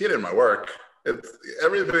you can see it in my work. It's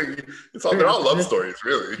everything. They're all love stories,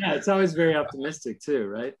 really. Yeah, it's always very optimistic too,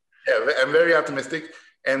 right? Yeah, I'm very optimistic,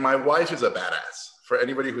 and my wife is a badass. For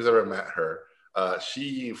anybody who's ever met her,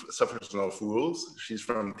 she suffers no fools. She's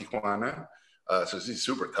from Tijuana, so she's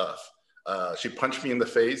super tough. She punched me in the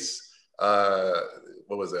face.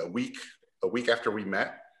 What was it? A week after we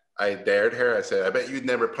met, I dared her. I said, "I bet you'd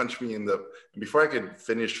never punch me in the." And before I could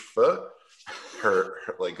finish foot, her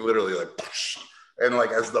like literally like, and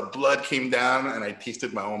like as the blood came down and I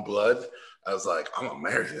tasted my own blood, I was like, "I'm gonna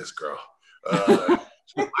marry this girl."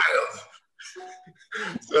 She's wild.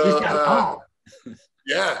 So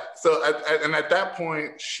yeah. So at that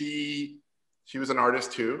point, she was an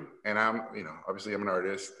artist too, and I'm obviously I'm an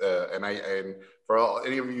artist, and for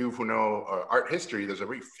any of you who know art history, there's a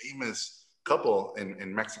very famous couple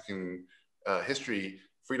in Mexican history,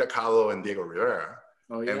 Frida Kahlo and Diego Rivera.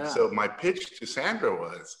 Oh, yeah. And so my pitch to Sandra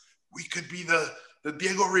was, we could be the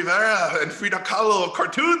Diego Rivera and Frida Kahlo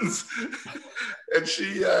cartoons. And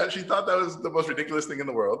she thought that was the most ridiculous thing in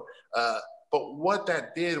the world. But what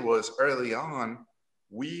that did was early on,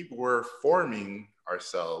 we were forming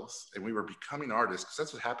ourselves and we were becoming artists, because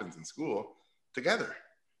that's what happens in school, together.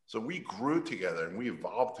 So we grew together and we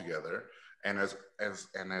evolved together. And as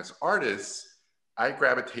artists, I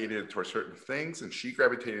gravitated towards certain things and she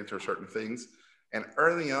gravitated towards certain things. And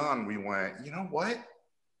early on, we went, you know what?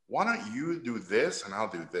 Why don't you do this and I'll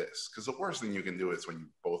do this? Because the worst thing you can do is when you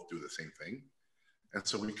both do the same thing. And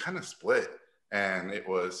so we kind of split. And it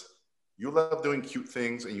was, you love doing cute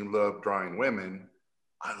things and you love drawing women.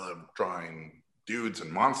 I love drawing dudes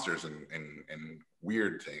and monsters and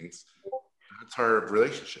weird things. That's our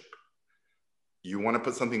relationship. You want to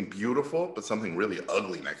put something beautiful, but something really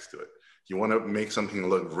ugly next to it. You want to make something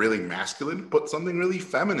look really masculine, put something really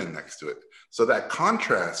feminine next to it. So that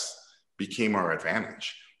contrast became our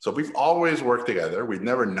advantage. So we've always worked together. We've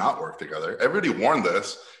never not worked together. Everybody warned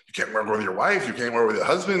us, you can't work with your wife, you can't work with your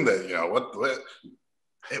husband, that, what?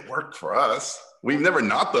 It worked for us. We've never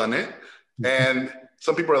not done it. And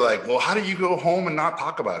some people are like, well, how do you go home and not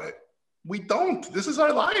talk about it? We don't. This is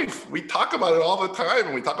our life. We talk about it all the time.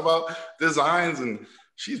 And we talk about designs, and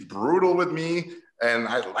she's brutal with me and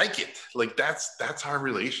I like it. Like that's our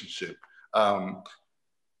relationship.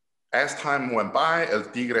 As time went by, El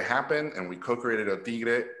Tigre happened and we co-created El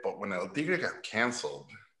Tigre. But when El Tigre got canceled,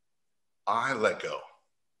 I let go,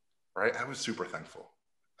 right? I was super thankful.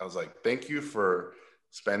 I was like, thank you for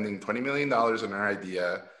spending $20 million on our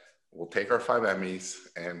idea. We'll take our 5 Emmys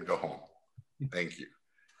and go home. Thank you.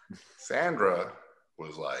 Sandra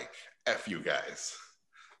was like, F you guys.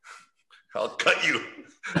 I'll cut you.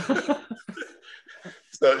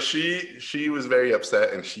 So she was very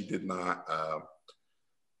upset, and she did not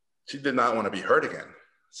want to be hurt again.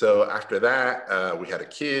 So after that, we had a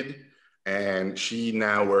kid, and she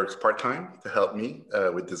now works part-time to help me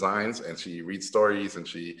with designs, and she reads stories, and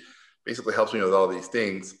she basically helps me with all these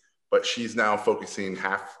things. But she's now focusing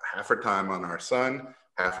half her time on our son,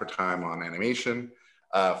 half her time on animation.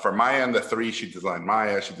 For Maya and the 3, she designed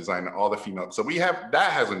Maya. She designed all the female. So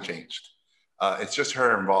that hasn't changed. It's just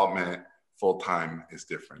her involvement full time is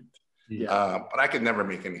different. Yeah. But I could never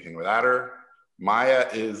make anything without her. Maya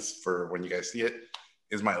is, for when you guys see it,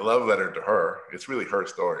 is my love letter to her. It's really her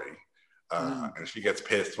story. And she gets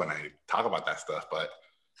pissed when I talk about that stuff, but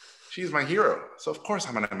she's my hero. So of course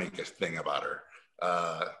I'm gonna make a thing about her.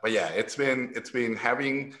 But yeah, it's been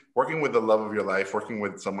working with the love of your life, working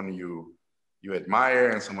with someone you admire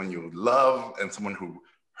and someone you love and someone who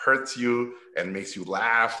hurts you and makes you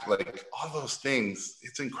laugh, like all those things,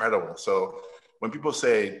 it's incredible. So when people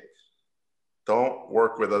say, don't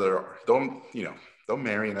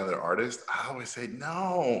marry another artist, I always say,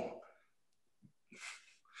 no.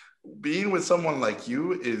 Being with someone like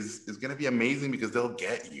you is going to be amazing because they'll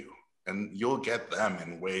get you and you'll get them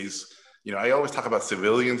in ways, I always talk about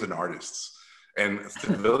civilians and artists, and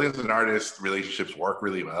civilians and artists relationships work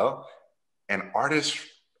really well. And artist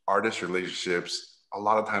relationships a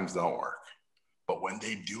lot of times don't work. But when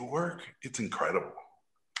they do work, it's incredible.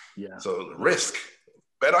 Yeah. So risk,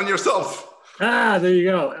 bet on yourself. There you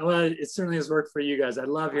go. Well, it certainly has worked for you guys. I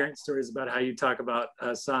love hearing stories about how you talk about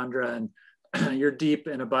Sandra and your deep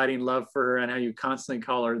and abiding love for her, and how you constantly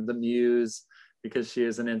call her the muse because she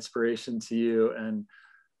is an inspiration to you. And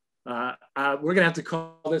we're gonna have to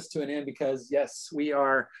call this to an end because yes,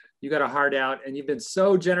 you got a heart out and you've been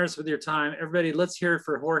so generous with your time. Everybody, let's hear it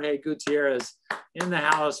for Jorge Gutierrez in the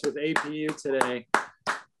house with APU today.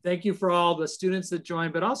 Thank you for all the students that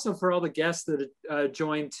joined, but also for all the guests that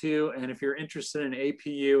joined too. And if you're interested in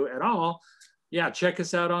APU at all, yeah, check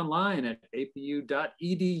us out online at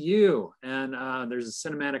apu.edu. And there's a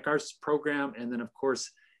cinematic arts program. And then of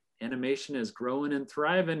course, animation is growing and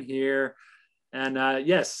thriving here. And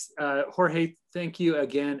yes, Jorge, thank you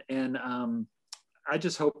again. And I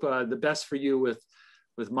just hope the best for you with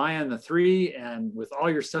Maya and the 3 and with all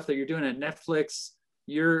your stuff that you're doing at Netflix.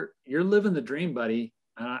 You're living the dream, buddy.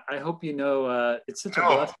 I hope you know it's such a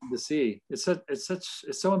blessing to see. It's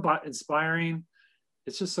so inspiring.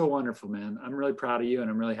 It's just so wonderful, man. I'm really proud of you and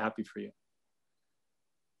I'm really happy for you.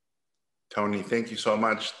 Tony, thank you so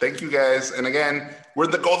much. Thank you guys. And again, we're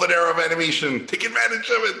in the golden era of animation. Take advantage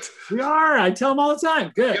of it. We are. I tell them all the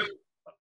time. Good. Yep.